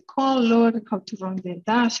manage the color, how to run the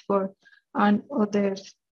dashboard, and other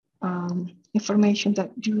information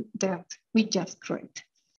that we just created.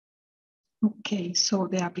 Okay, so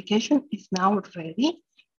the application is now ready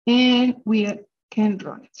and we can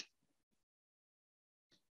run it.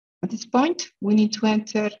 At this point, we need to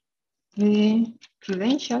enter the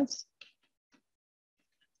credentials.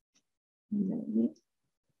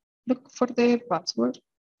 Look for the password.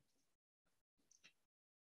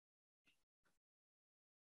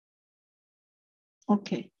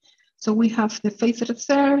 Okay, so we have the face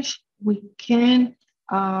search. We can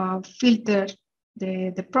filter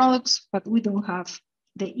the products, but we don't have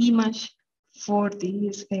the image for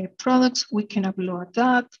these products. We can upload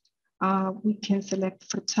that. We can select,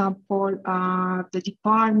 for example, the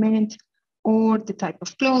department or the type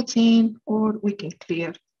of clothing, or we can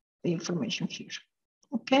clear the information here.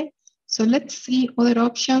 Okay, so let's see other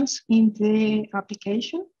options in the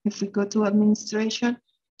application. If we go to administration,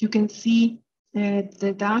 you can see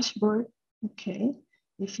the dashboard. Okay,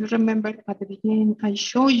 if you remember at the beginning, I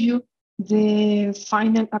showed you the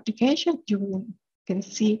final application. You can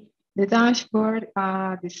see the dashboard,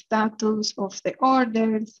 the status of the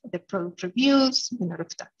orders, the product reviews, and all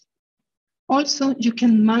of that. Also, you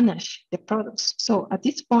can manage the products. So at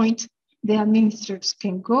this point, the administrators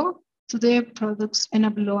can go to their products and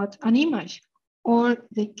upload an image, or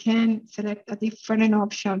they can select a different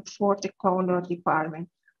option for the color department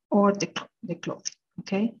or the clothing,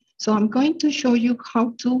 okay? So I'm going to show you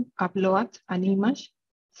how to upload an image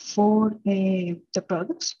for the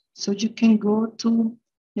products. So you can go to,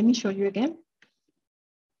 let me show you again.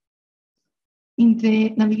 In the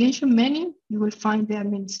navigation menu, you will find the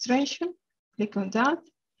administration, click on that,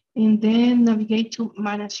 and then navigate to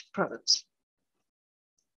manage products.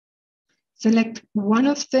 Select one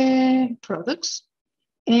of the products,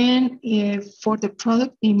 and for the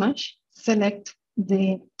product image, select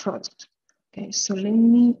the product. Okay, so let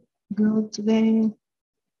me go to the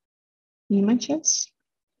images.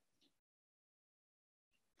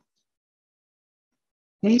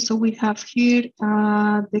 Okay, so we have here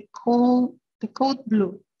the code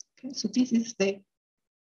blue. Okay, so this is the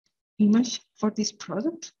image for this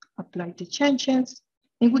product. Apply the changes,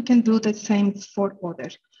 and we can do the same for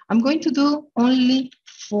others. I'm going to do only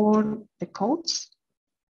for the codes.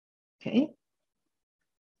 Okay.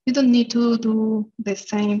 You don't need to do the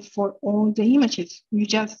same for all the images. You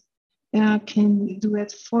just can do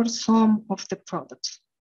it for some of the products.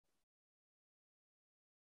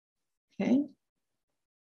 Okay.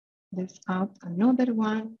 Let's add another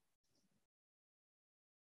one.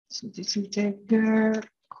 So this is the girl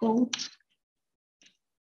coat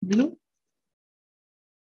blue.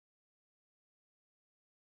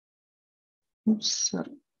 Oops,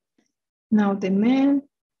 sorry. Now the man.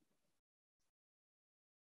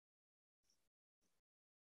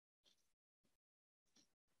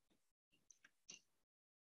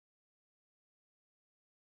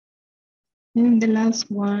 And the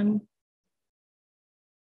last one.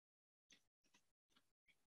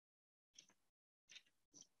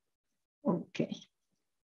 Okay.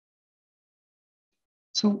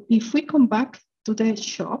 So if we come back to the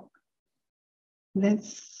shop,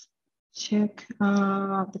 let's check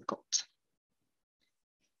the code.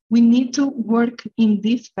 We need to work in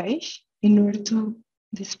this page in order to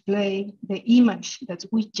display the image that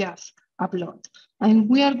we just upload. And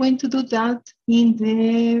we are going to do that in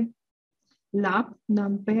the lab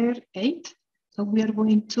number 8. So we are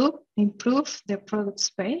going to improve the products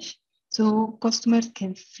page so customers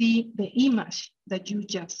can see the image that you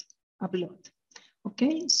just upload.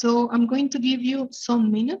 Okay, so I'm going to give you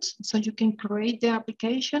some minutes so you can create the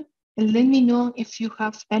application and let me know if you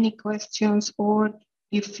have any questions or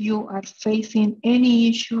if you are facing any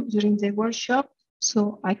issue during the workshop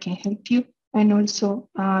so I can help you. And also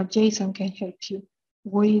Jason can help you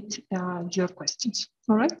with your questions,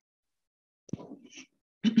 all right?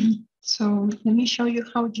 So let me show you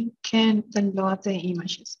how you can download the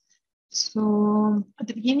images. So at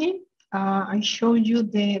the beginning, I showed you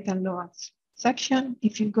the downloads section.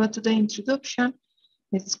 If you go to the introduction,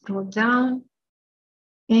 let's scroll down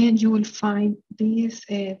and you will find this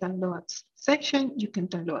downloads section. You can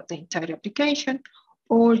download the entire application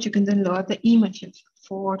or you can download the images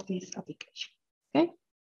for this application, okay?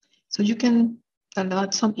 So you can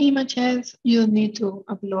download some images. You need to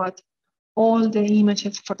upload all the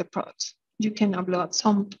images for the products. You can upload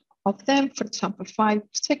some of them, for example, 5,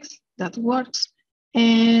 6, that works.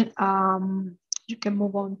 And you can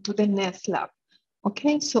move on to the next lab.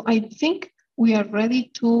 Okay, so I think we are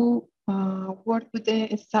ready to work with the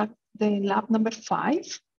lab number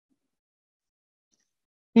 5.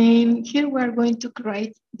 And here we're going to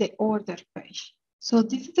create the order page. So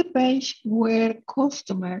this is the page where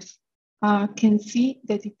customers can see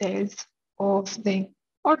the details of the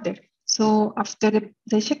order. So after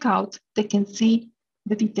the checkout, they can see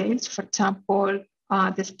the details, for example,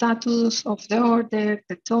 the status of the order,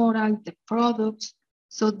 the total, the products.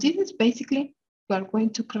 So this is basically we are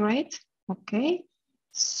going to create, okay?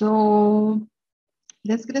 So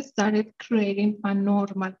let's get started creating a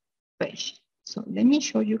normal page. So let me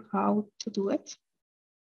show you how to do it.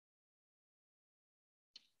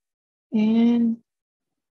 And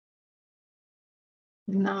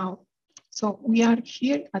now, so we are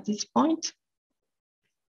here at this point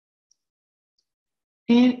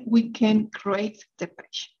and we can create the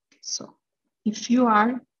page. So if you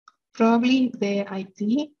are, probably the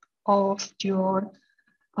ID of your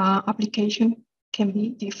application can be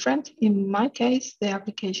different. In my case, the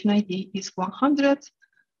application ID is 100.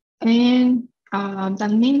 And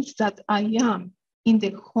that means that I am in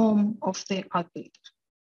the home of the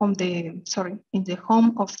in the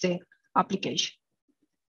home of the application.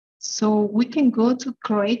 So we can go to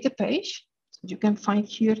create a page. You can find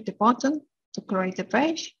here the button to create a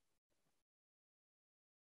page.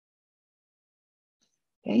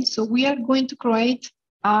 Okay, so we are going to create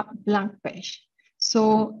a blank page.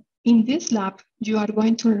 So in this lab, you are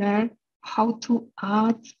going to learn how to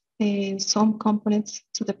add some components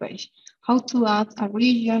to the page, how to add a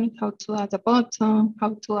region, how to add a button,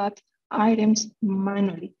 how to add items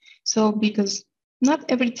manually. So because not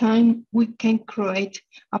every time we can create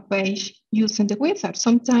a page using the wizard.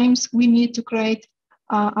 Sometimes we need to create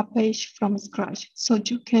a page from scratch. So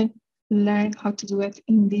you can learn how to do it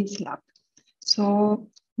in this lab.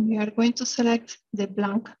 So we are going to select the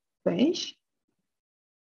blank page.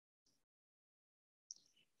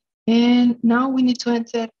 And now we need to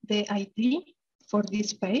enter the ID for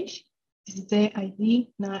this page. This is the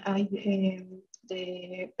ID,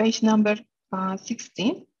 the page number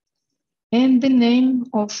 16. And the name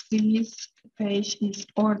of this page is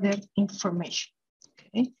order information.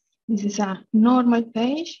 Okay, this is a normal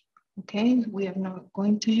page. Okay, we are not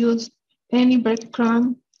going to use any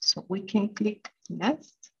breadcrumb, so we can click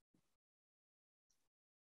next.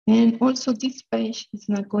 And also this page is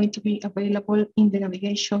not going to be available in the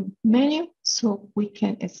navigation menu, so we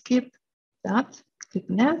can skip that, click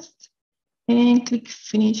next, and click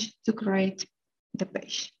finish to create the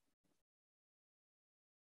page.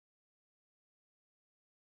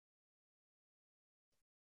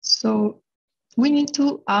 So we need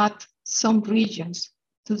to add some regions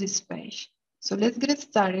to this page. So let's get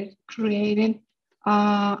started creating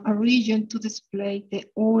a region to display the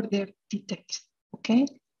order details, okay?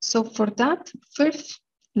 So for that, first,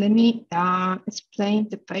 let me explain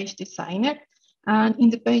the page designer. And in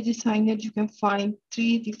the page designer, you can find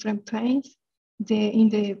 3 different panes. In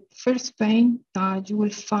the first pane, you will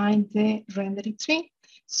find the rendering tree.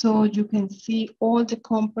 So you can see all the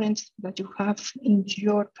components that you have in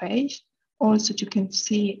your page. Also, you can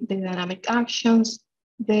see the dynamic actions,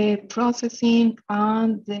 the processing,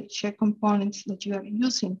 and the check components that you are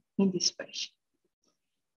using in this page.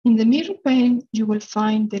 In the middle pane, you will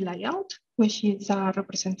find the layout, which is a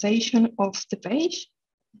representation of the page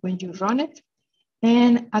when you run it.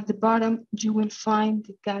 And at the bottom, you will find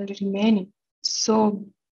the gallery menu. So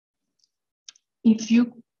if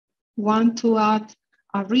you want to add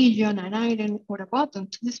a region, an item, or a button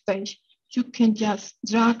to this page, you can just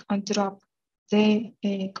drag and drop the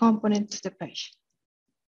component to the page.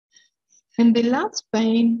 And the last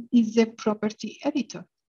pane is the property editor.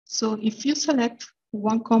 So if you select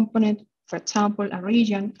one component, for example, a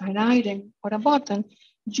region, an item, or a button,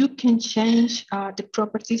 you can change the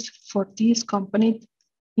properties for this component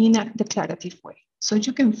in a declarative way. So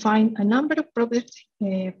you can find a number of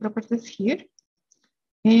properties here,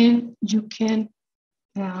 and you can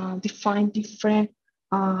define different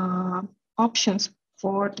options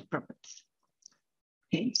for the properties.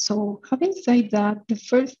 Okay, so having said that, the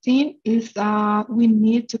first thing is we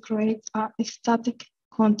need to create a static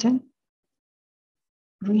content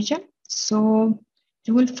region. So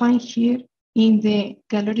you will find here in the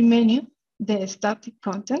gallery menu, the static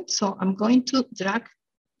content. So I'm going to drag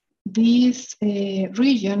this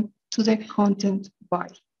region to the content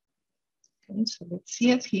body. Okay, so let's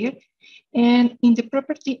see it here. And in the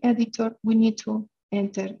property editor, we need to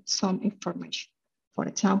enter some information. For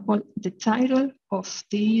example, the title of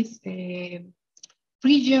this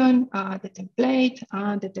region, the template,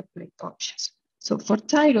 and the template options. So for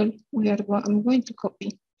title, I'm going to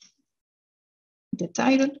copy the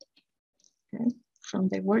title, okay, from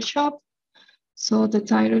the workshop. So the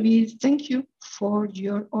title is "Thank you for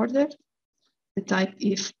your order." The type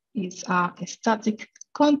is a static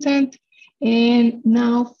content. And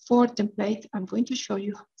now for template, I'm going to show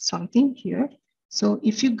you something here. So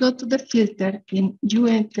if you go to the filter and you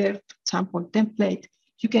enter, for example, template,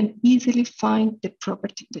 you can easily find the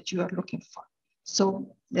property that you are looking for.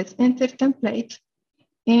 So let's enter template.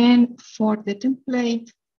 And for the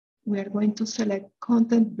template, we are going to select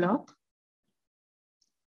content block.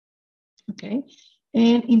 Okay.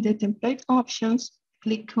 And in the template options,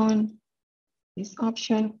 click on this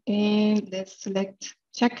option and let's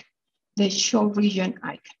check the show region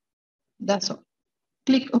icon. That's all.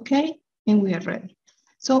 Click OK and we are ready.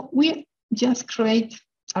 So we just create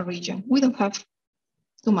a region. We don't have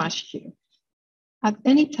too much here. At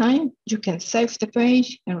any time, you can save the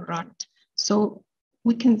page and run it. So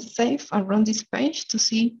we can save and run this page to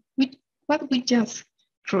see what we just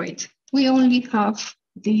create. We only have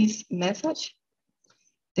this message.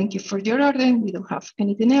 Thank you for your order. We don't have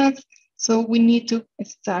anything else. So we need to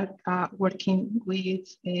start working with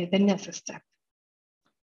the next step.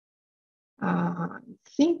 I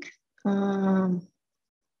think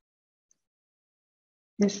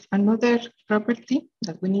there's another property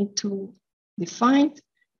that we need to define,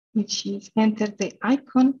 which is enter the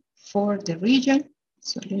icon for the region.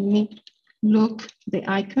 So let me look the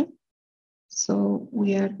icon. So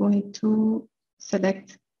we are going to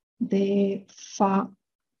select the far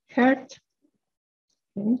heart.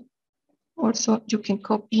 Okay. Also, you can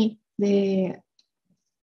copy the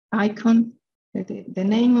icon, the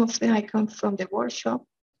name of the icon from the workshop.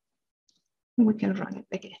 And we can run it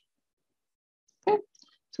again. Okay.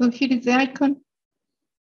 So here is the icon.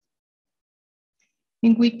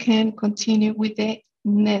 And we can continue with the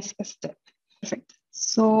next step. Perfect.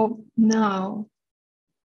 So now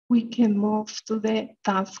we can move to the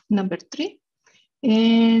task number 3.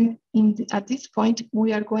 And at this point,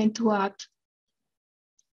 we are going to add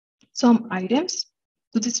some items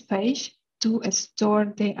to this page to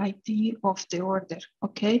store the ID of the order,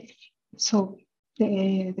 okay? So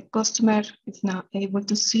the customer is now able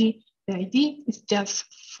to see the ID. It's just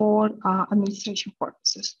for administration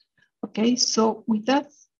purposes, okay? So with that,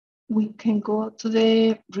 we can go to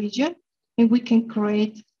the region and we can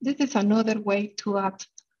create, this is another way to add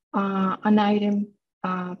an item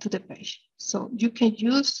to the page. So you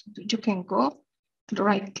can go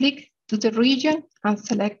right click to the region and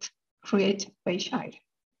select create page item.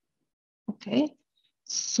 Okay,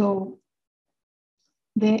 so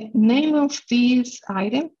the name of this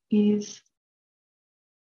item is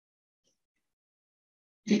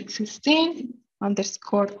existing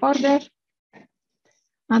underscore order,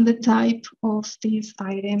 and the type of this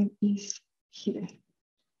item is hidden.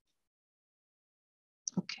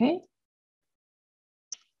 Okay.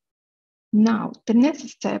 Now, the next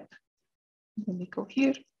step, let me go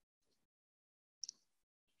here,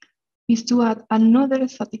 is to add another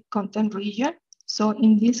static content region. So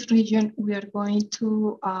in this region, we are going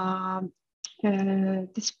to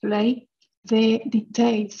display the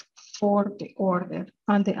details for the order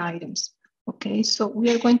and the items. Okay, so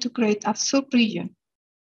we are going to create a sub-region.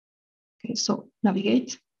 Okay, so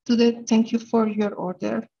navigate to the thank you for your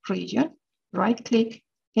order region, right click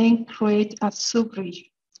and create a sub-region.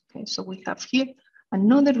 Okay, so we have here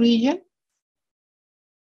another region.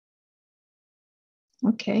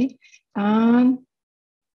 Okay, and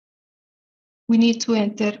we need to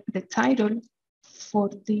enter the title for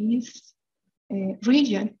this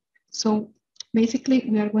region. So basically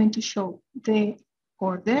we are going to show the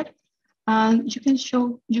order, and you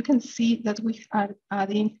can see that we are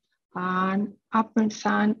adding an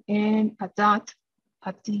ampersand and a dot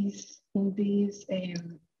at this in this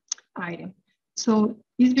item. So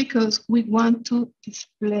it's because we want to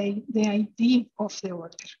display the ID of the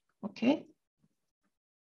order, okay?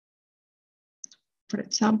 For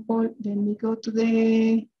example, let me go to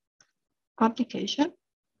the application.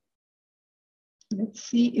 Let's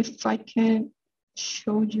see if I can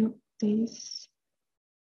show you this.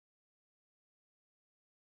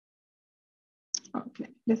 Okay,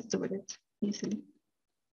 let's do it easily.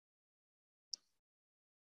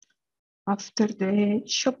 After the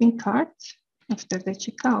shopping cart, after the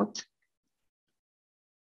checkout,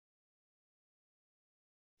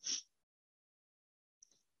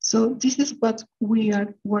 so this is what we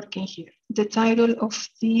are working here, the title of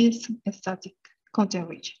this static content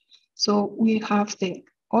region. So we have the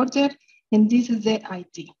order, and this is the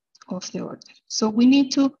ID of the order. So we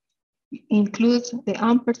need to include the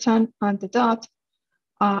ampersand and the dot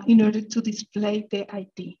in order to display the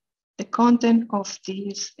ID, the content of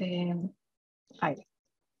this item.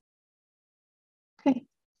 Okay.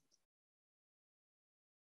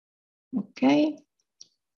 Okay.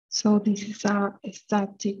 So this is a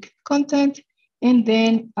static content, and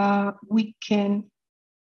then we can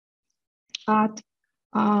add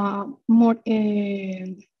more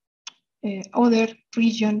other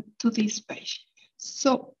region to this page.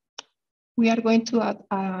 So we are going to add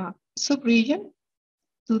a sub-region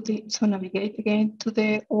to the, so navigate again to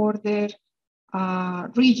the order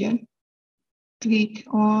region, click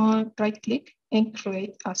on, right click and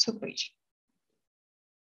create a sub-region.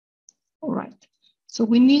 All right, so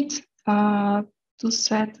we need to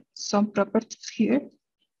set some properties here.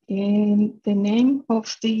 And the name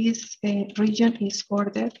of this region is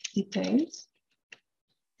order details.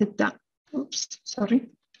 The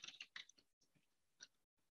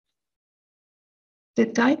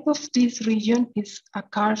type of this region is a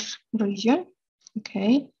cart region,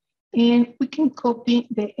 okay? And we can copy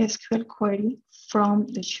the SQL query from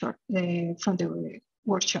the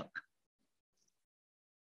workshop.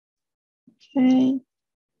 Okay,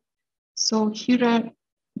 so here are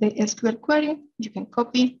the SQL query. You can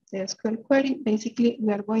copy the SQL query. Basically,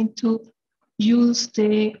 we are going to use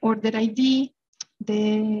the order ID,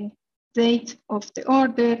 the date of the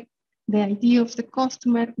order, the ID of the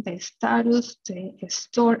customer, the status, the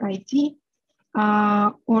store ID.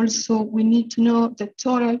 Also, we need to know the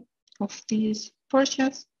total of this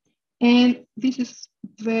purchase. And this is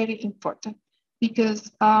very important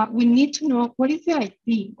because we need to know what is the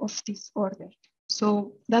ID of this order.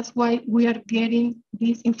 So that's why we are getting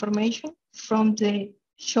this information from the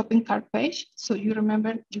shopping cart page. So you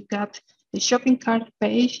remember you got the shopping cart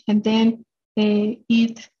page, and then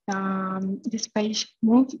this page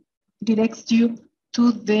directs you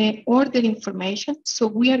to the order information. So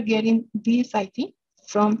we are getting this ID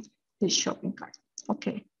from the shopping cart.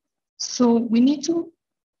 Okay, so we need to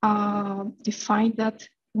define that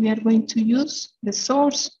we are going to use the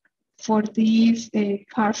source for this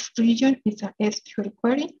cart region is a SQL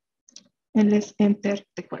query, and let's enter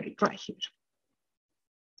the query right here.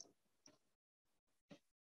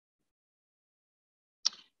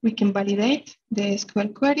 We can validate the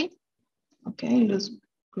SQL query. Okay, looks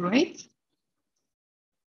great.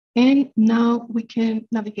 And now we can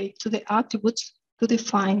navigate to the attributes to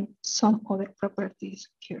define some other properties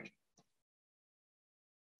here.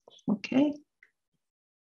 Okay,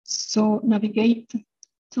 so navigate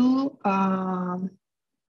to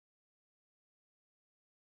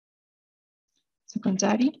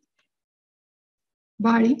secondary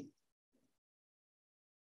body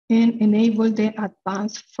and enable the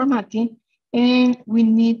advanced formatting. And we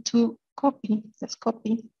need to copy, let's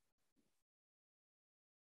copy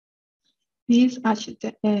this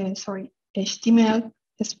HTML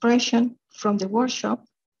expression from the workshop.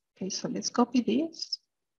 Okay, so let's copy this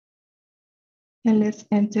and let's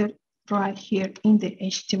enter right here in the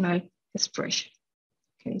HTML expression.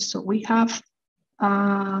 Okay, so we have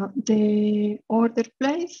the order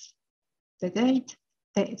place, the date,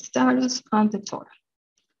 the status, and the total.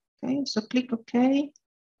 Okay, so click OK.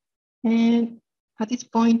 And at this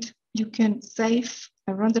point, you can save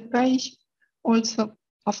and run the page. Also,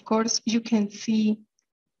 of course, you can see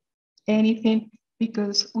anything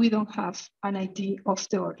because we don't have an ID of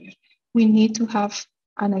the order. We need to have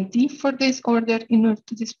an ID for this order in order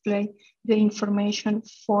to display the information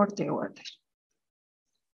for the order.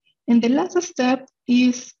 And the last step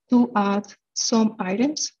is to add some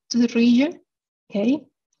items to the region, okay?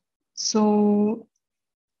 So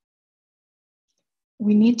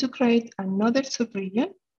we need to create another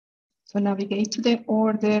subregion. So navigate to the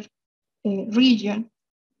order region,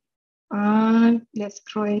 and let's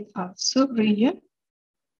create a subregion.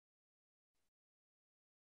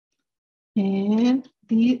 And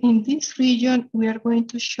in this region, we are going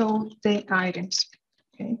to show the items,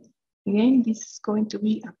 okay? Again, this is going to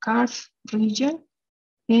be a cart region,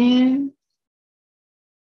 and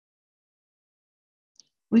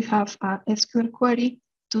we have a SQL query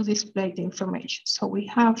to display the information. So we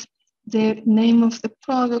have the name of the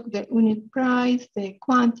product, the unit price, the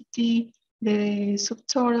quantity, the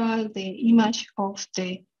subtotal, the image of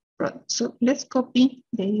the product. So let's copy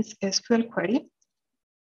this SQL query.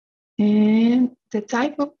 And the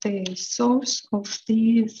type of the source of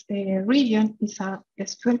this region is a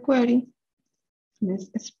SQL query. Let's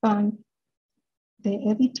expand the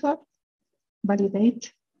editor,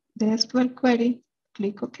 validate the SQL query,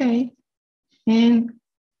 click OK, and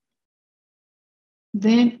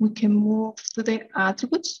then we can move to the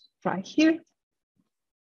attributes right here.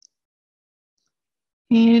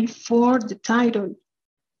 And for the title,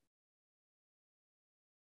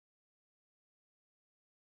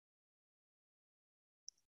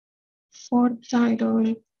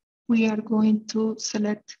 we are going to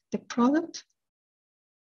select the product.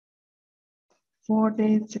 For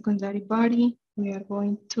the secondary body, we are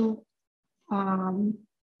going to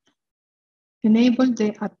enable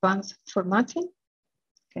the advanced formatting,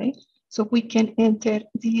 okay? So we can enter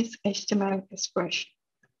this HTML expression,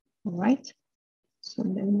 all right? So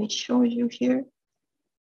let me show you here.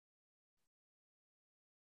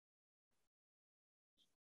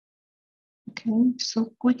 Okay,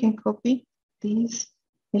 so we can copy this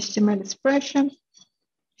HTML expression.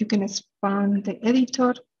 You can expand the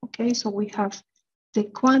editor, okay? So we have the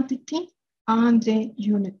quantity and the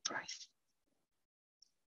unit price,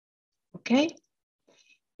 okay?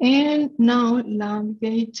 And now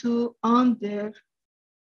navigate to under,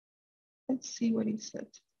 let's see what it said.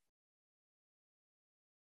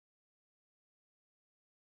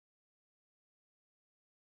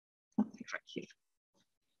 Okay, right here.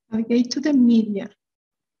 Navigate to the media,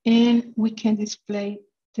 and we can display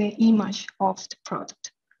the image of the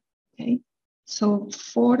product, okay? So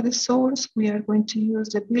for the source, we are going to use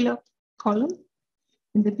the below column,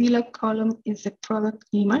 and the below column is the product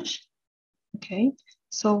image, okay?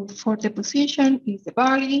 So for the position is the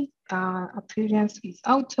body, appearance is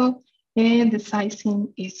auto, and the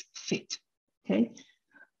sizing is fit, okay?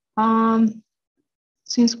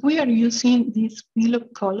 Since we are using this below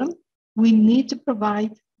column, we need to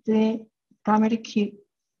provide the primary key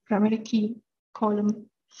column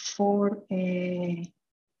for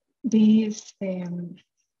this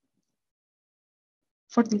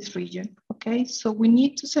region, okay? So we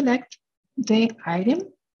need to select the item,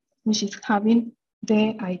 which is having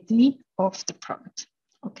the ID of the product,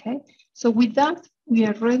 okay? So with that, we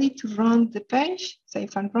are ready to run the page,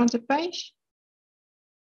 save and run the page.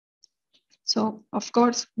 So of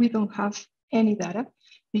course, we don't have any data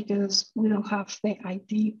because we don't have the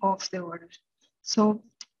ID of the order. So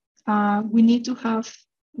we need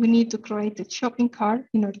to create a shopping cart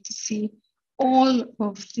in order to see all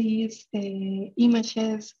of these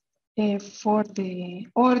images for the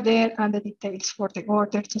order and the details for the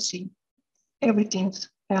order to see everything.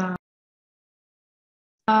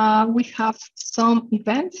 We have some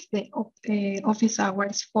events, the office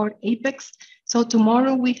hours for Apex. So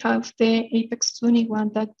tomorrow we have the Apex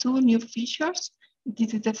 21.2 new features.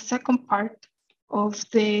 This is the second part of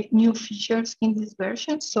the new features in this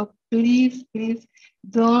version. So please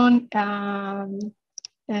don't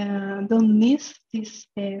miss this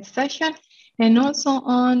session. And also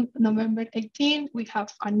on November 18, we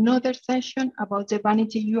have another session about the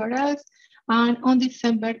vanity URLs. And on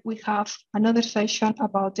December, we have another session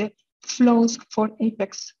about the flows for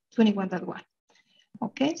Apex 21.1.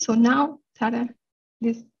 Okay, so now, Tara,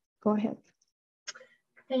 please go ahead.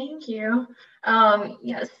 Thank you.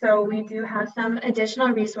 Yes, so we do have some additional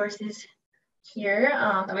resources here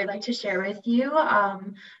that we'd like to share with you.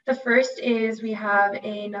 The first is we have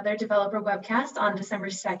another developer webcast on December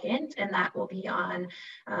 2nd, and that will be on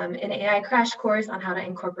an AI crash course on how to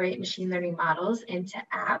incorporate machine learning models into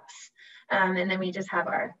apps. And then we just have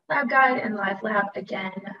our lab guide and live lab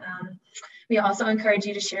again. We also encourage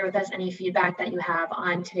you to share with us any feedback that you have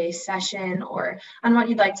on today's session or on what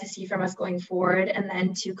you'd like to see from us going forward, and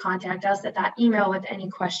then to contact us at that email with any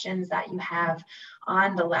questions that you have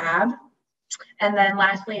on the lab. And then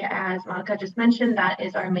lastly, as Monica just mentioned, that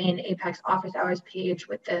is our main Apex office hours page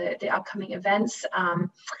with the upcoming events.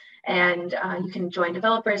 And you can join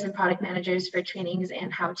developers and product managers for trainings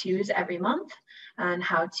and how-tos every month on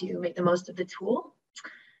how to make the most of the tool.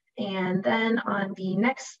 And then on the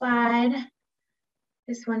next slide,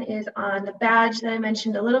 this one is on the badge that I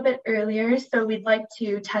mentioned a little bit earlier. So we'd like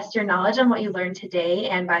to test your knowledge on what you learned today,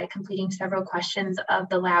 and by completing several questions of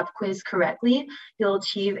the lab quiz correctly, you'll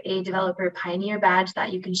achieve a Developer Pioneer badge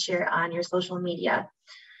that you can share on your social media.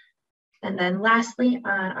 And then lastly,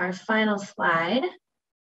 on our final slide,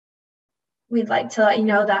 we'd like to let you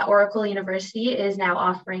know that Oracle University is now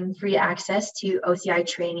offering free access to OCI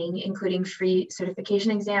training, including free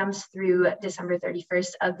certification exams through December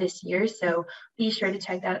 31st of this year. So be sure to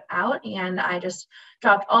check that out. And I just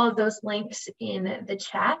dropped all of those links in the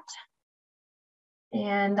chat.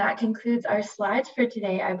 And that concludes our slides for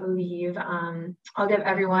today, I believe. I'll give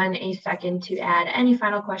everyone a second to add any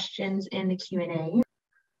final questions in the Q&A.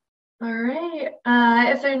 All right,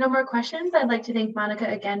 if there are no more questions, I'd like to thank Monica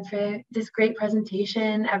again for this great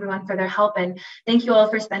presentation, everyone for their help, and thank you all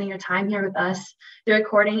for spending your time here with us. The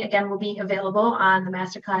recording, again, will be available on the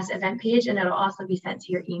Masterclass event page, and it'll also be sent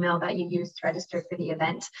to your email that you used to register for the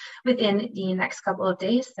event within the next couple of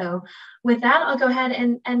days. So with that, I'll go ahead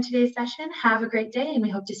and end today's session. Have a great day, and we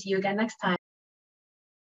hope to see you again next time.